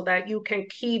foremost so that you can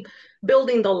keep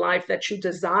building the life that you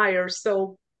desire.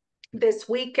 So this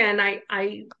weekend,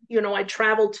 I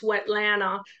traveled to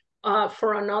Atlanta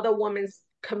for another women's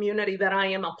community that I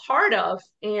am a part of,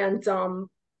 and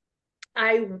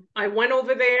I went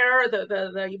over there.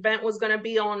 The event was going to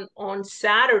be on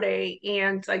Saturday,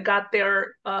 and I got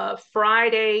there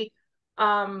Friday,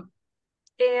 and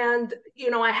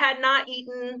I had not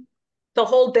eaten the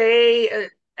whole day.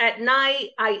 At night,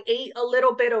 I ate a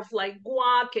little bit of like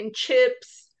guac and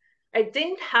chips. I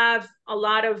didn't have a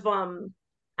lot of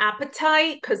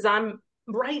appetite because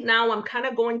right now I'm kind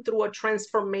of going through a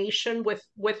transformation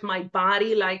with my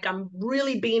body. Like, I'm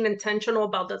really being intentional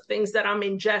about the things that I'm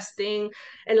ingesting,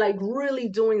 and like really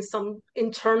doing some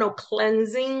internal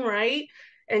cleansing, right?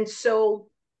 And so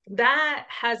that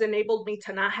has enabled me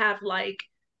to not have like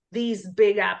these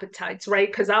big appetites, right?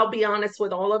 Because I'll be honest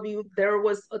with all of you, there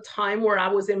was a time where I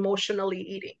was emotionally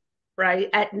eating, right,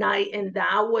 at night, and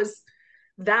that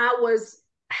was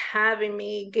having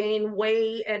me gain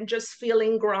weight and just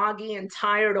feeling groggy and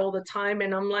tired all the time.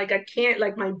 And I'm like, I can't,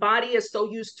 like, my body is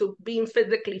so used to being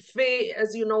physically fit,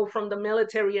 as you know, from the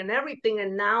military and everything.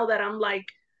 And now that I'm like,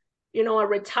 a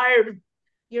retired,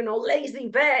 lazy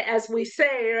vet, as we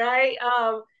say, right?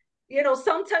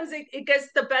 Sometimes it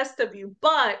gets the best of you.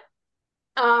 But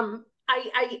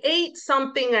I ate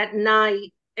something at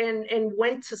night and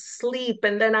went to sleep.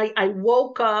 And then I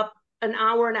woke up an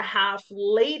hour and a half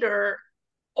later,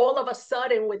 all of a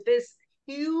sudden, with this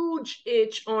huge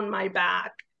itch on my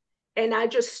back. And I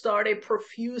just started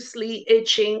profusely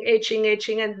itching, itching,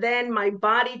 itching. And then my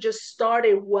body just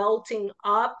started welting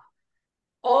up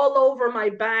all over my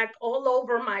back, all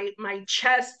over my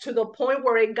chest, to the point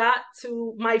where it got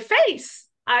to my face.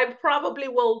 I probably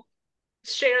will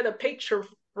share the picture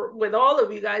with all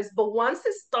of you guys. But once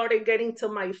it started getting to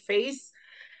my face,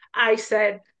 I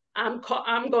said, I'm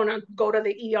gonna go to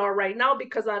the ER right now,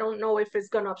 because I don't know if it's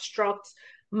gonna obstruct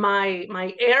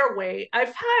my airway.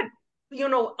 I've had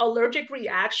allergic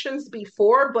reactions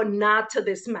before, but not to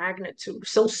this magnitude.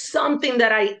 So something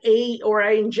that I ate or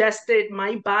I ingested,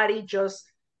 my body just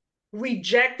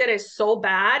rejected it so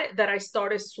bad that I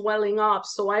started swelling up.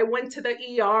 So I went to the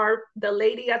ER. The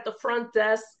lady at the front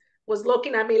desk was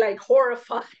looking at me like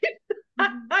horrified.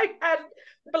 I had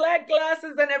black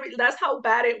glasses and everything. That's how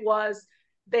bad it was.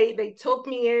 They took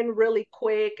me in really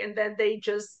quick, and then they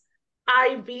just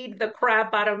IV'd the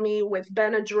crap out of me with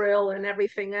Benadryl and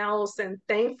everything else. And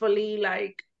thankfully,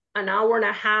 like an hour and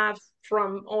a half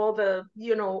from all the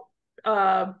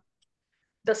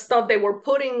stuff they were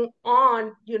putting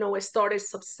on, it started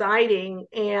subsiding.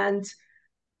 And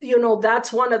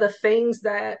that's one of the things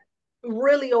that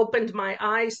really opened my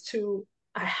eyes to,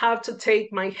 I have to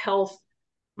take my health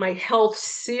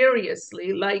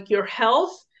seriously. Like, your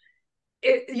health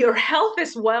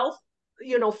is wealth,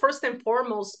 first and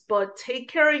foremost. But take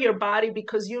care of your body,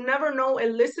 because you never know.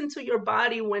 And listen to your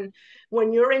body when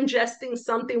you're ingesting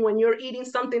something, when you're eating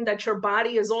something that your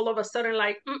body is all of a sudden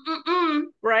like,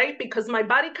 right? Because my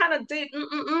body kind of did,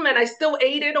 and I still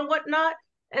ate it or whatnot.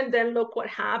 And then look what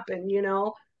happened.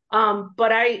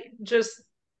 But I just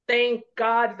thank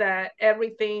God that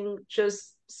everything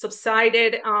just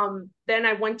subsided. Then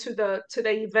I went to the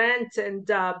event, and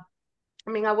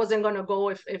I wasn't gonna go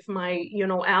if my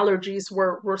allergies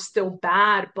were still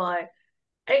bad. But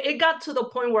it got to the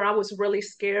point where I was really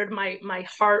scared. My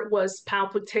heart was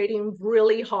palpitating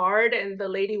really hard, and the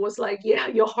lady was like, "Yeah,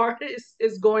 your heart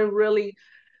is going really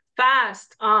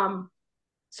fast."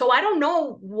 So I don't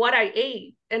know what I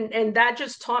ate, and that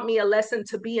just taught me a lesson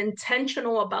to be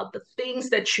intentional about the things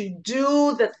that you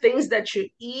do, the things that you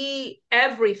eat,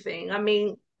 everything.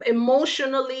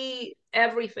 Emotionally,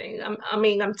 everything.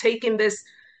 I'm taking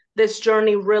this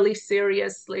journey really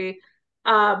seriously.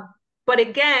 Uh, but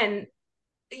again,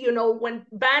 when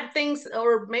bad things,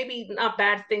 or maybe not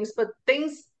bad things, but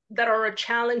things that are a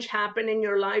challenge happen in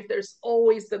your life, there's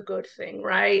always the good thing,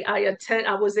 right?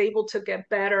 I was able to get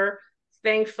better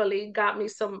thankfully got me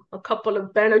a couple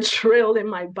of Benadryl in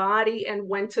my body and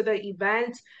went to the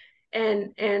event.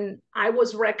 And I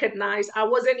was recognized. I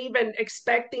wasn't even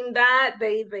expecting that.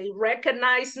 They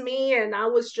recognized me, and I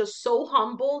was just so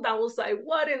humbled. I was like,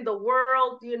 what in the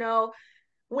world,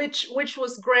 which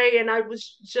was great. And I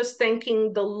was just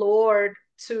thanking the Lord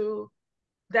to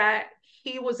that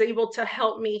he was able to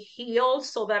help me heal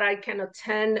so that I can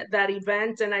attend that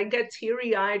event. And I get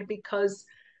teary-eyed because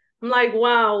I'm like,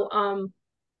 wow,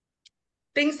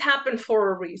 things happen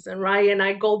for a reason, right? And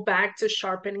I go back to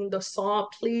sharpening the saw.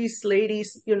 Please,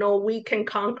 ladies, we can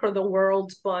conquer the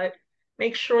world, but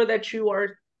make sure that you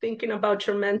are thinking about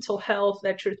your mental health,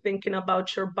 that you're thinking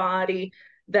about your body,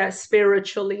 that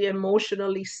spiritually,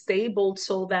 emotionally stable,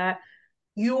 so that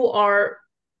you are,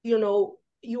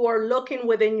 you are looking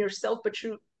within yourself, but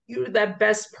you're that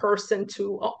best person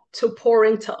to pour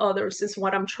into others, is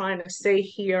what I'm trying to say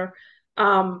here.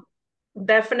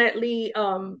 Definitely,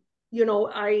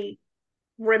 I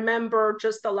remember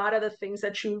just a lot of the things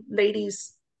that you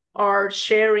ladies are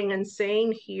sharing and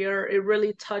saying here. It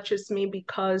really touches me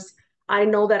because I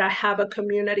know that I have a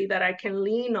community that I can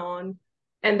lean on,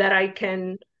 and that I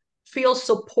can feel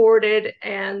supported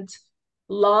and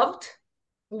loved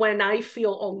when I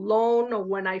feel alone or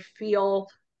when I feel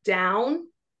down,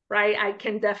 right? I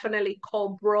can definitely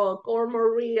call Brooke or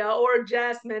Maria or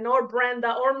Jasmine or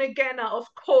Brenda or Megana. Of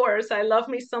course, I love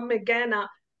me some Megana.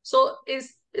 So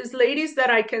is ladies that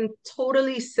I can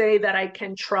totally say that I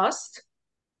can trust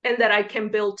and that I can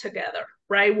build together,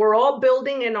 right? We're all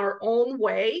building in our own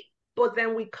way, but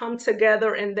then we come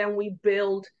together and then we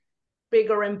build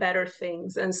bigger and better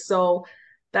things. And so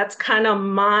that's kind of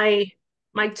my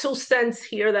 2 cents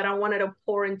here that I wanted to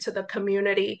pour into the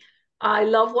community. I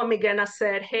love what Miguena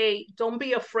said. Hey, don't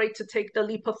be afraid to take the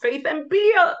leap of faith and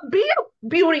be a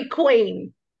beauty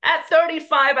queen at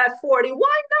 35, at 40.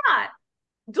 Why not?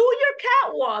 Do your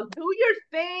catwalk, do your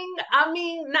thing. I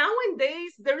mean,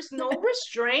 nowadays there's no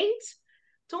restraint.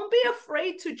 Don't be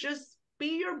afraid to just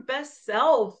be your best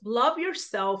self. Love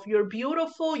yourself. You're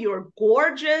beautiful, you're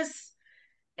gorgeous,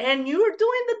 and you're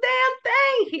doing the damn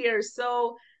thing here.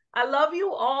 So I love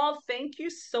you all. Thank you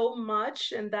so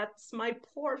much. And that's my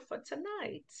pour for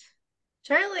tonight.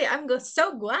 Charlie, I'm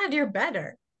so glad you're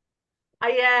better. I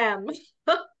am.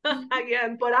 I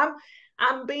am. But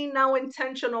I'm being now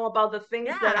intentional about the things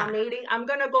that I'm eating. I'm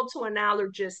gonna go to an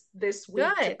allergist this week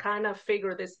to kind of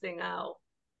figure this thing out.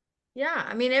 Yeah,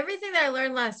 I mean, everything that I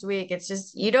learned last week, it's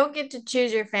just you don't get to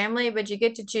choose your family, but you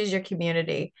get to choose your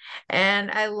community.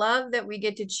 And I love that we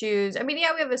get to choose. I mean,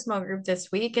 yeah, we have a small group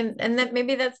this week, and that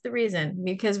maybe that's the reason,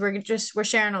 because we're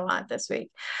sharing a lot this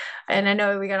week. And I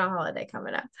know we got a holiday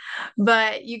coming up,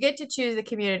 but you get to choose the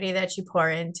community that you pour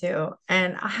into.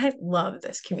 And I love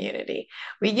this community.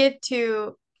 We get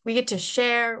to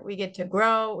share, we get to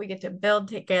grow, we get to build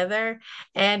together.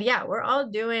 And yeah, we're all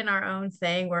doing our own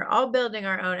thing. We're all building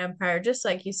our own empire, just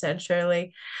like you said,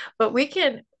 Shirley. But we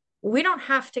don't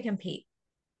have to compete.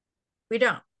 We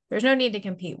don't. There's no need to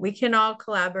compete. We can all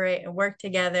collaborate and work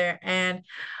together. And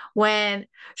when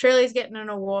Shirley's getting an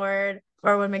award,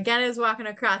 or when McGinnis is walking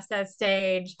across that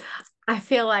stage, I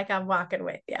feel like I'm walking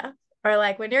with you. Or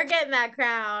like when you're getting that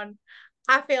crown,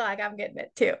 I feel like I'm getting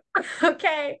it too.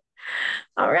 Okay.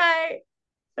 All right.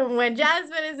 And when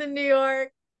Jasmine is in New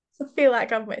York, I feel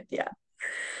like I'm with you.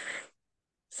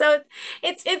 So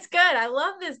it's good. I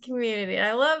love this community.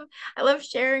 I love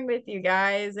sharing with you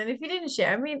guys. And if you didn't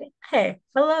share, I mean, hey,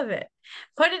 I love it.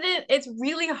 Put it in. It's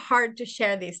really hard to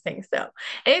share these things though.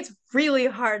 It's really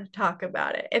hard to talk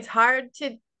about it. It's hard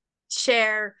to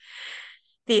share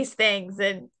these things,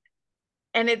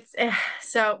 and it's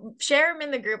so share them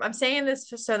in the group. I'm saying this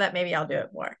just so that maybe I'll do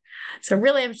it more. So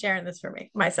really, I'm sharing this for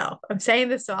myself. I'm saying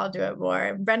this so I'll do it more.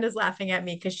 And Brenda's laughing at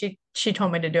me because she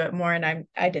told me to do it more, and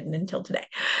I didn't until today.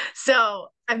 So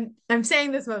I'm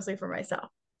saying this mostly for myself.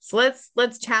 So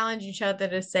let's challenge each other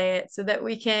to say it so that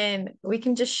we can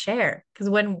just share. Because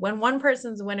when one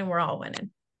person's winning, we're all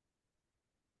winning.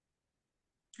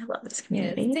 I love this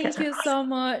community. Yes, thank you so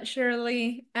much,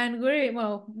 Shirley. And we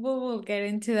will get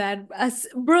into that.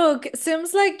 Brooke,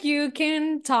 seems like you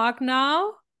can talk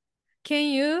now.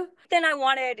 Can you? Then I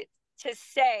wanted to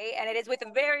say, and it is with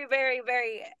a very, very,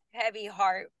 very heavy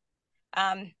heart.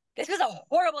 This was a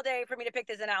horrible day for me to pick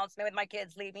this announcement with my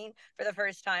kids leaving for the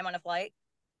first time on a flight.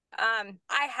 I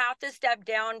have to step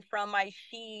down from my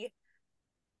SHE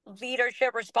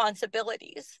leadership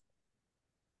responsibilities.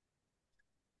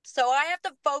 So I have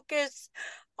to focus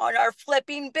on our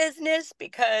flipping business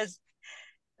because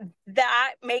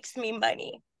that makes me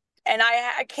money. And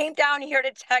I came down here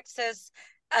to Texas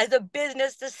as a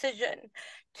business decision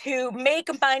to make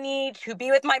money, to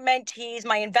be with my mentees,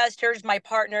 my investors, my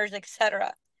partners,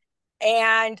 etc.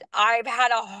 And I've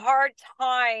had a hard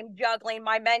time juggling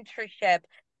my mentorship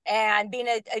and being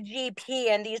a GP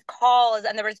and these calls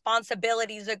and the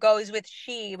responsibilities that goes with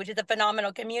She, which is a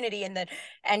phenomenal community,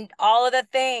 and all of the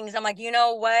things. I'm like, you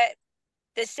know what?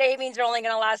 The savings are only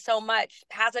going to last so much.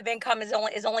 Passive income is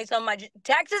only so much.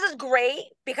 Texas is great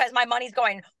because my money's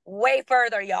going way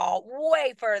further, y'all,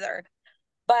 way further.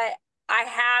 But I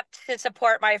have to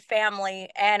support my family,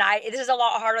 and this is a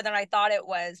lot harder than I thought it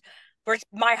was.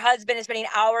 My husband is spending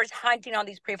hours hunting on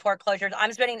these pre-foreclosures.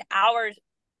 I'm spending hours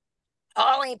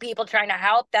calling people trying to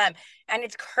help them, and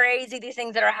it's crazy these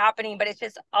things that are happening, but it's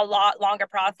just a lot longer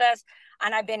process.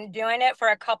 And I've been doing it for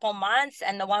a couple months,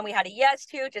 and the one we had a yes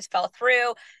to just fell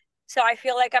through. So I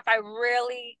feel like if I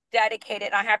really dedicate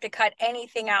it, I have to cut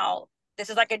anything out. This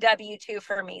is like a W-2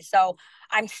 for me. So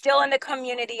I'm still in the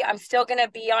community. I'm still going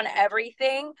to be on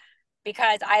everything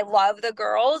because I love the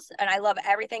girls and I love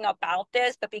everything about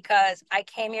this, but because I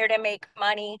came here to make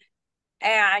money,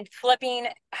 and flipping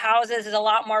houses is a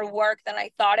lot more work than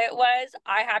I thought it was.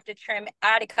 I had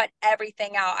to cut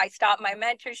everything out. I stopped my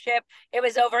mentorship. It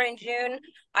was over in June.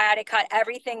 I had to cut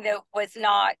everything that was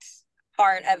not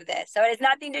part of this. So it has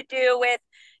nothing to do with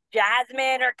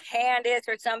Jasmine or Candace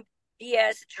or some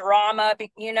BS drama.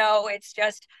 It's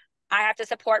just I have to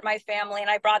support my family,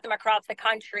 and I brought them across the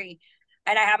country.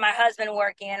 And I have my husband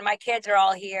working, and my kids are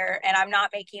all here, and I'm not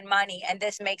making money. And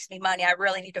this makes me money. I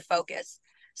really need to focus.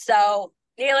 So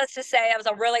needless to say, it was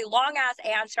a really long ass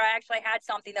answer. I actually had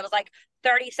something that was like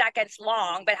 30 seconds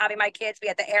long, but having my kids be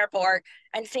at the airport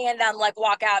and seeing them like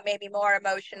walk out made me more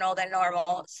emotional than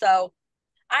normal. So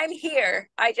I'm here.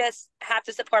 I just have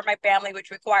to support my family,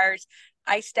 which requires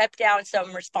I step down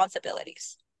some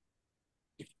responsibilities.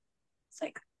 It's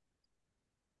like,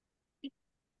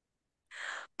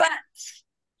 but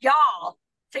y'all,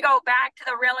 to go back to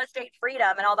the real estate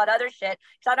freedom and all that other shit,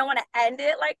 because I don't want to end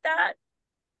it like that.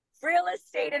 Real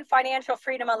estate and financial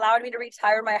freedom allowed me to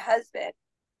retire my husband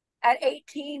at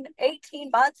 18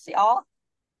 months, y'all.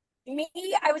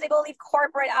 I was able to leave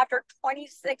corporate after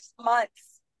 26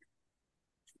 months.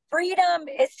 Freedom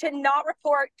is to not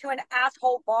report to an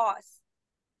asshole boss.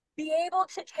 Be able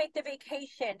to take the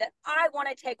vacation that I want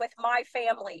to take with my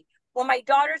family. When my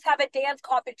daughters have a dance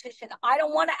competition, I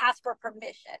don't want to ask for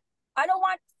permission. I don't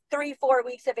want 3-4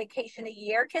 weeks of vacation a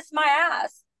year. Kiss my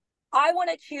ass. I want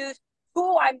to choose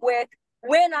who I'm with,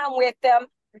 when I'm with them,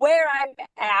 where I'm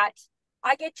at.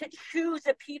 I get to choose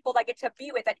the people I get to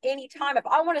be with at any time. If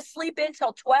I want to sleep in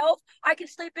till 12, I can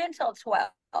sleep in till 12.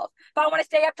 If I want to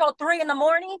stay up till 3 in the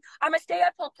morning, I'm going to stay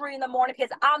up till 3 in the morning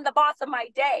because I'm the boss of my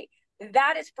day.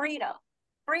 That is freedom.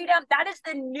 Freedom, that is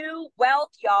the new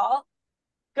wealth, y'all.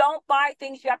 Don't buy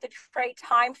things you have to trade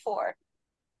time for.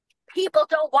 People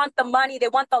don't want the money, they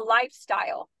want the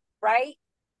lifestyle, right?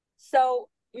 So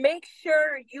make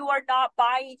sure you are not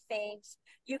buying things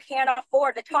you can't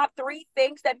afford. The top 3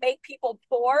 things that make people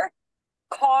poor: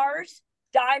 cars,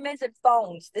 diamonds, and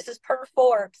phones. This is per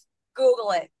Forbes.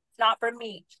 Google it. It's not for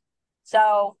me.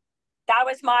 So that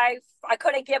was I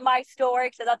couldn't give my story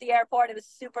because I was at the airport. It was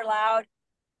super loud.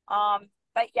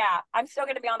 But yeah, I'm still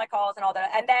going to be on the calls and all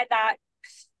that. And then that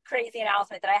crazy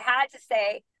announcement that I had to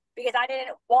say, because I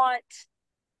didn't want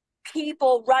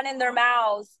people running their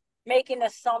mouths, making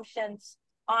assumptions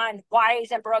on why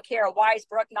isn't Brooke here? Why is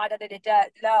Brooke not?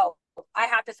 No, I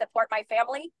have to support my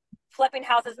family. Flipping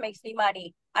houses makes me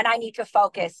money, and I need to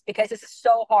focus because this is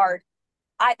so hard.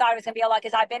 I thought it was going to be a lot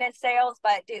because I've been in sales,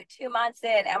 but dude, 2 months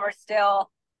in and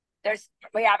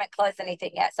we haven't closed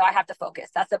anything yet. So I have to focus.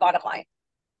 That's the bottom line.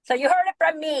 So you heard it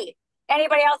from me.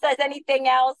 Anybody else has anything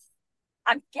else?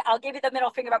 I'll give you the middle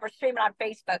finger, but we're streaming on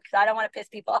Facebook because I don't want to piss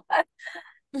people off.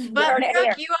 But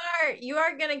Brooke, you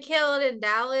are gonna kill it in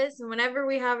Dallas, and whenever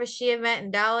we have a She event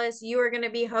in Dallas, you are gonna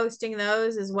be hosting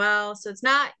those as well. So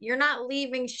you're not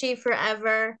leaving She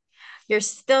forever. You're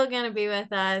still gonna be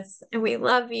with us, and we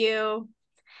love you.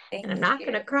 And I'm not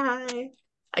gonna cry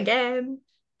again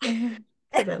because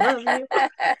I love you.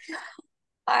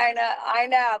 I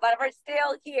know, but we're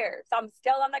still here. So I'm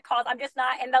still on the calls. I'm just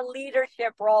not in the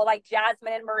leadership role like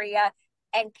Jasmine and Maria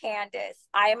and Candace.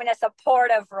 I am in a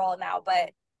supportive role now,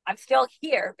 but I'm still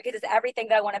here because it's everything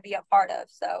that I want to be a part of.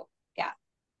 So yeah.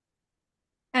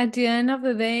 At the end of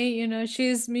the day,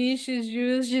 she's me, she's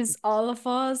you, she's all of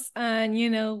us. And,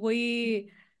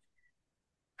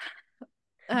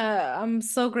 I'm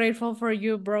so grateful for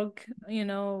you, Brooke,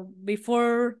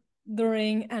 before,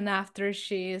 during, and after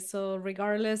She. So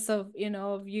regardless of,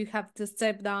 if you have to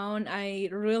step down, I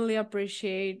really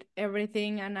appreciate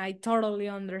everything and I totally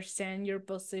understand your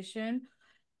position.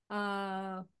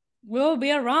 we'll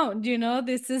be around.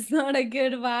 This is not a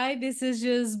goodbye. This is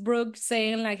just Brooke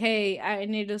saying like, hey, I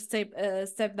need to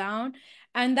step down.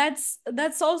 And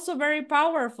that's also very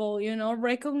powerful,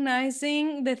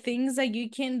 recognizing the things that you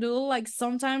can do. Like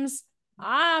sometimes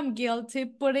I'm guilty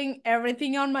putting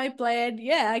everything on my plate.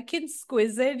 Yeah, I can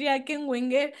squeeze it. Yeah, I can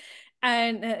wing it.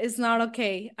 And it's not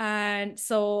okay. And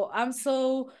so I'm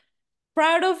so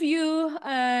proud of you,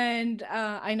 and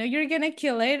I know you're gonna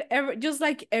kill it. Just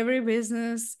like every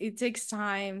business, it takes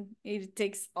time. It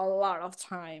takes a lot of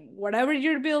time. Whatever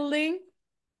you're building,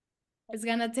 it's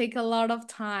gonna take a lot of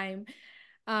time.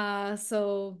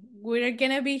 So we're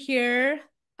gonna be here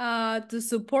to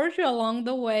support you along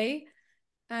the way,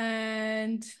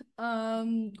 and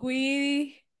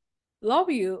we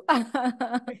love you.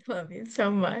 We love you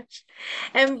so much.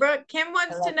 And Brooke, Kim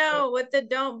wants to know what the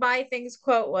don't buy things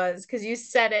quote was, because you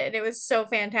said it and it was so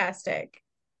fantastic.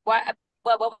 What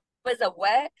was a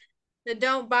what? The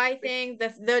don't buy thing,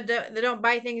 the don't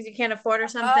buy things you can't afford or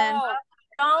something.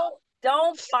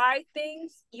 Don't buy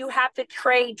things you have to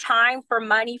trade time for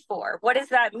money for. What does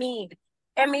that mean?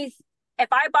 It means if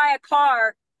I buy a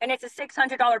car and it's a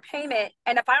 $600 payment,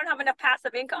 and if I don't have enough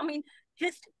passive income, I mean,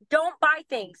 just don't buy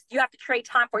things you have to trade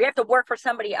time for. You have to work for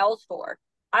somebody else for.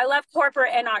 I left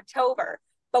corporate in October,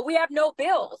 but we have no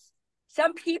bills.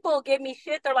 Some people give me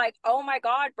shit. They're like, oh my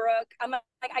God, Brooke. I'm like,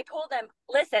 I told them,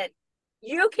 listen,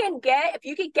 if you can get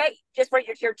just for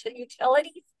your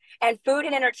utilities and food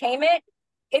and entertainment,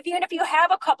 even if you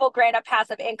have a couple grand of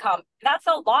passive income, that's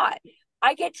a lot.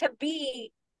 I get to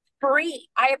be free.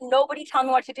 I have nobody telling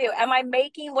me what to do. Am I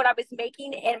making what I was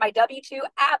making in my W-2?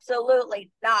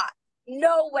 Absolutely not.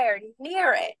 Nowhere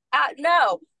near it.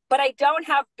 No, but I don't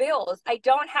have bills. I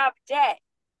don't have debt.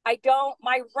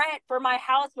 My rent for my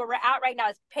house where we're at right now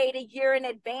is paid a year in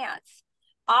advance.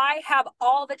 I have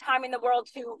all the time in the world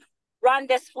to run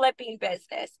this flipping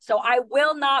business. So I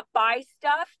will not buy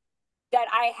stuff that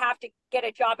I have to get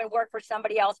a job and work for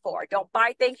somebody else for. Don't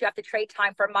buy things you have to trade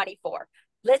time for money for.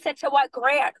 Listen to what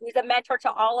Grant, who's a mentor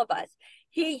to all of us,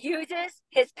 he uses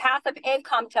his passive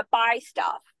income to buy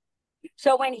stuff.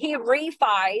 So when he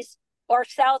refis or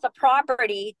sells a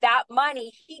property, that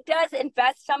money, he does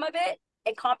invest some of it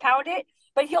and compound it,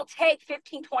 but he'll take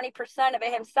 15-20% of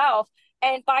it himself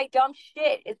and buy dumb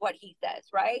shit, is what he says,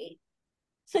 right?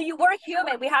 So we're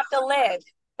human, we have to live.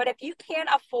 But if you can't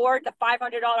afford the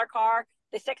 $500 car,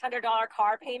 the $600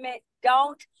 car payment,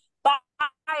 don't buy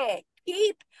it.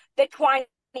 Keep the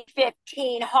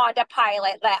 2015 Honda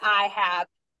Pilot that I have,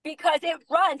 because it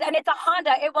runs and it's a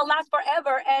Honda. It will last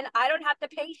forever and I don't have to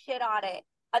pay shit on it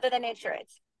other than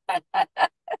insurance.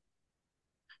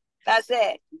 That's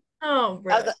it. Oh,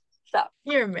 Brooke, so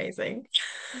you're amazing.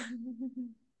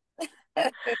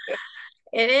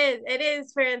 It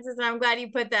is, Frances, and I'm glad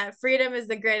you put that. Freedom is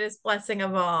the greatest blessing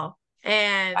of all.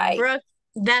 And right. Brooke,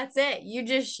 that's it. You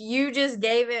just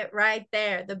gave it right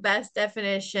there. The best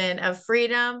definition of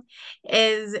freedom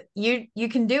is you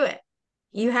can do it.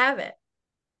 You have it.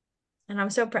 And I'm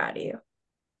so proud of you.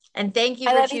 And thank you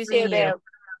for choosing you.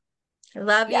 I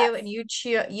love you, and you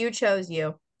chose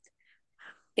you.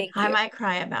 Thank you. I might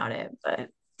cry about it, but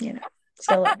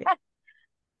still love you.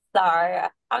 Sorry,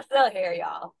 I'm still here,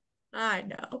 y'all. I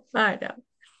know.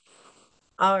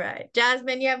 All right,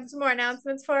 Jasmine, you have some more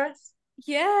announcements for us?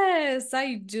 Yes,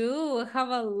 I do have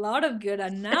a lot of good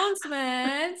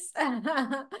announcements.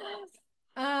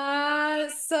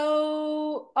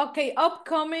 Okay,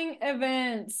 upcoming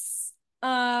events.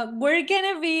 We're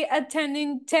gonna be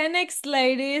attending 10X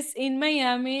Ladies in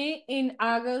Miami in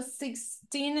August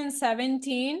 16 and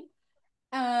 17.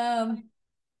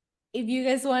 If you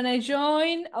guys want to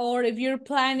join, or if you're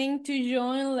planning to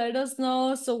join, let us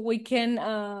know so we can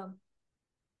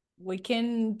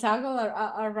toggle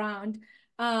around.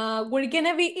 We're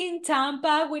gonna be in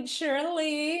Tampa with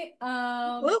Shirley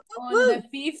on the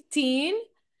 15th.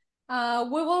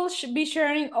 We will be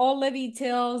sharing all the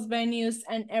details, venues,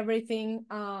 and everything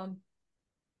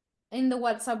in the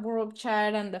WhatsApp group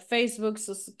chat and the Facebook,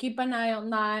 so keep an eye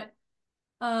on that.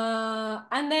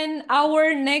 And then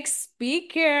our next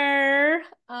speaker,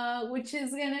 which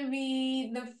is gonna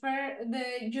be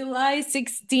the July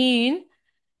 16th,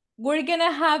 we're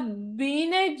gonna have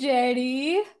Bina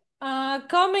Jetty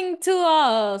coming to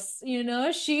us.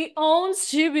 She owns,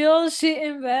 she builds, she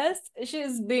invests.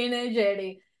 She's Bina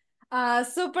Jetty.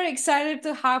 Super excited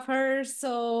to have her.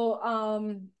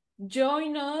 So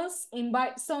join us,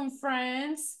 invite some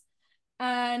friends.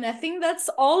 And I think that's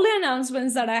all the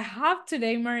announcements that I have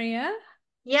today, Maria.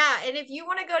 Yeah, and if you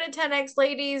want to go to 10X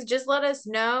Ladies, just let us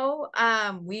know.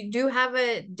 We do have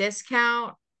a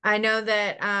discount. I know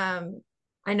that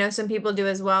I know some people do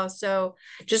as well. So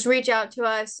just reach out to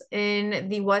us in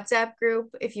the WhatsApp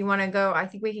group if you want to go. I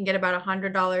think we can get about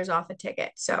 $100 off a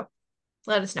ticket. So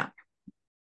let us know.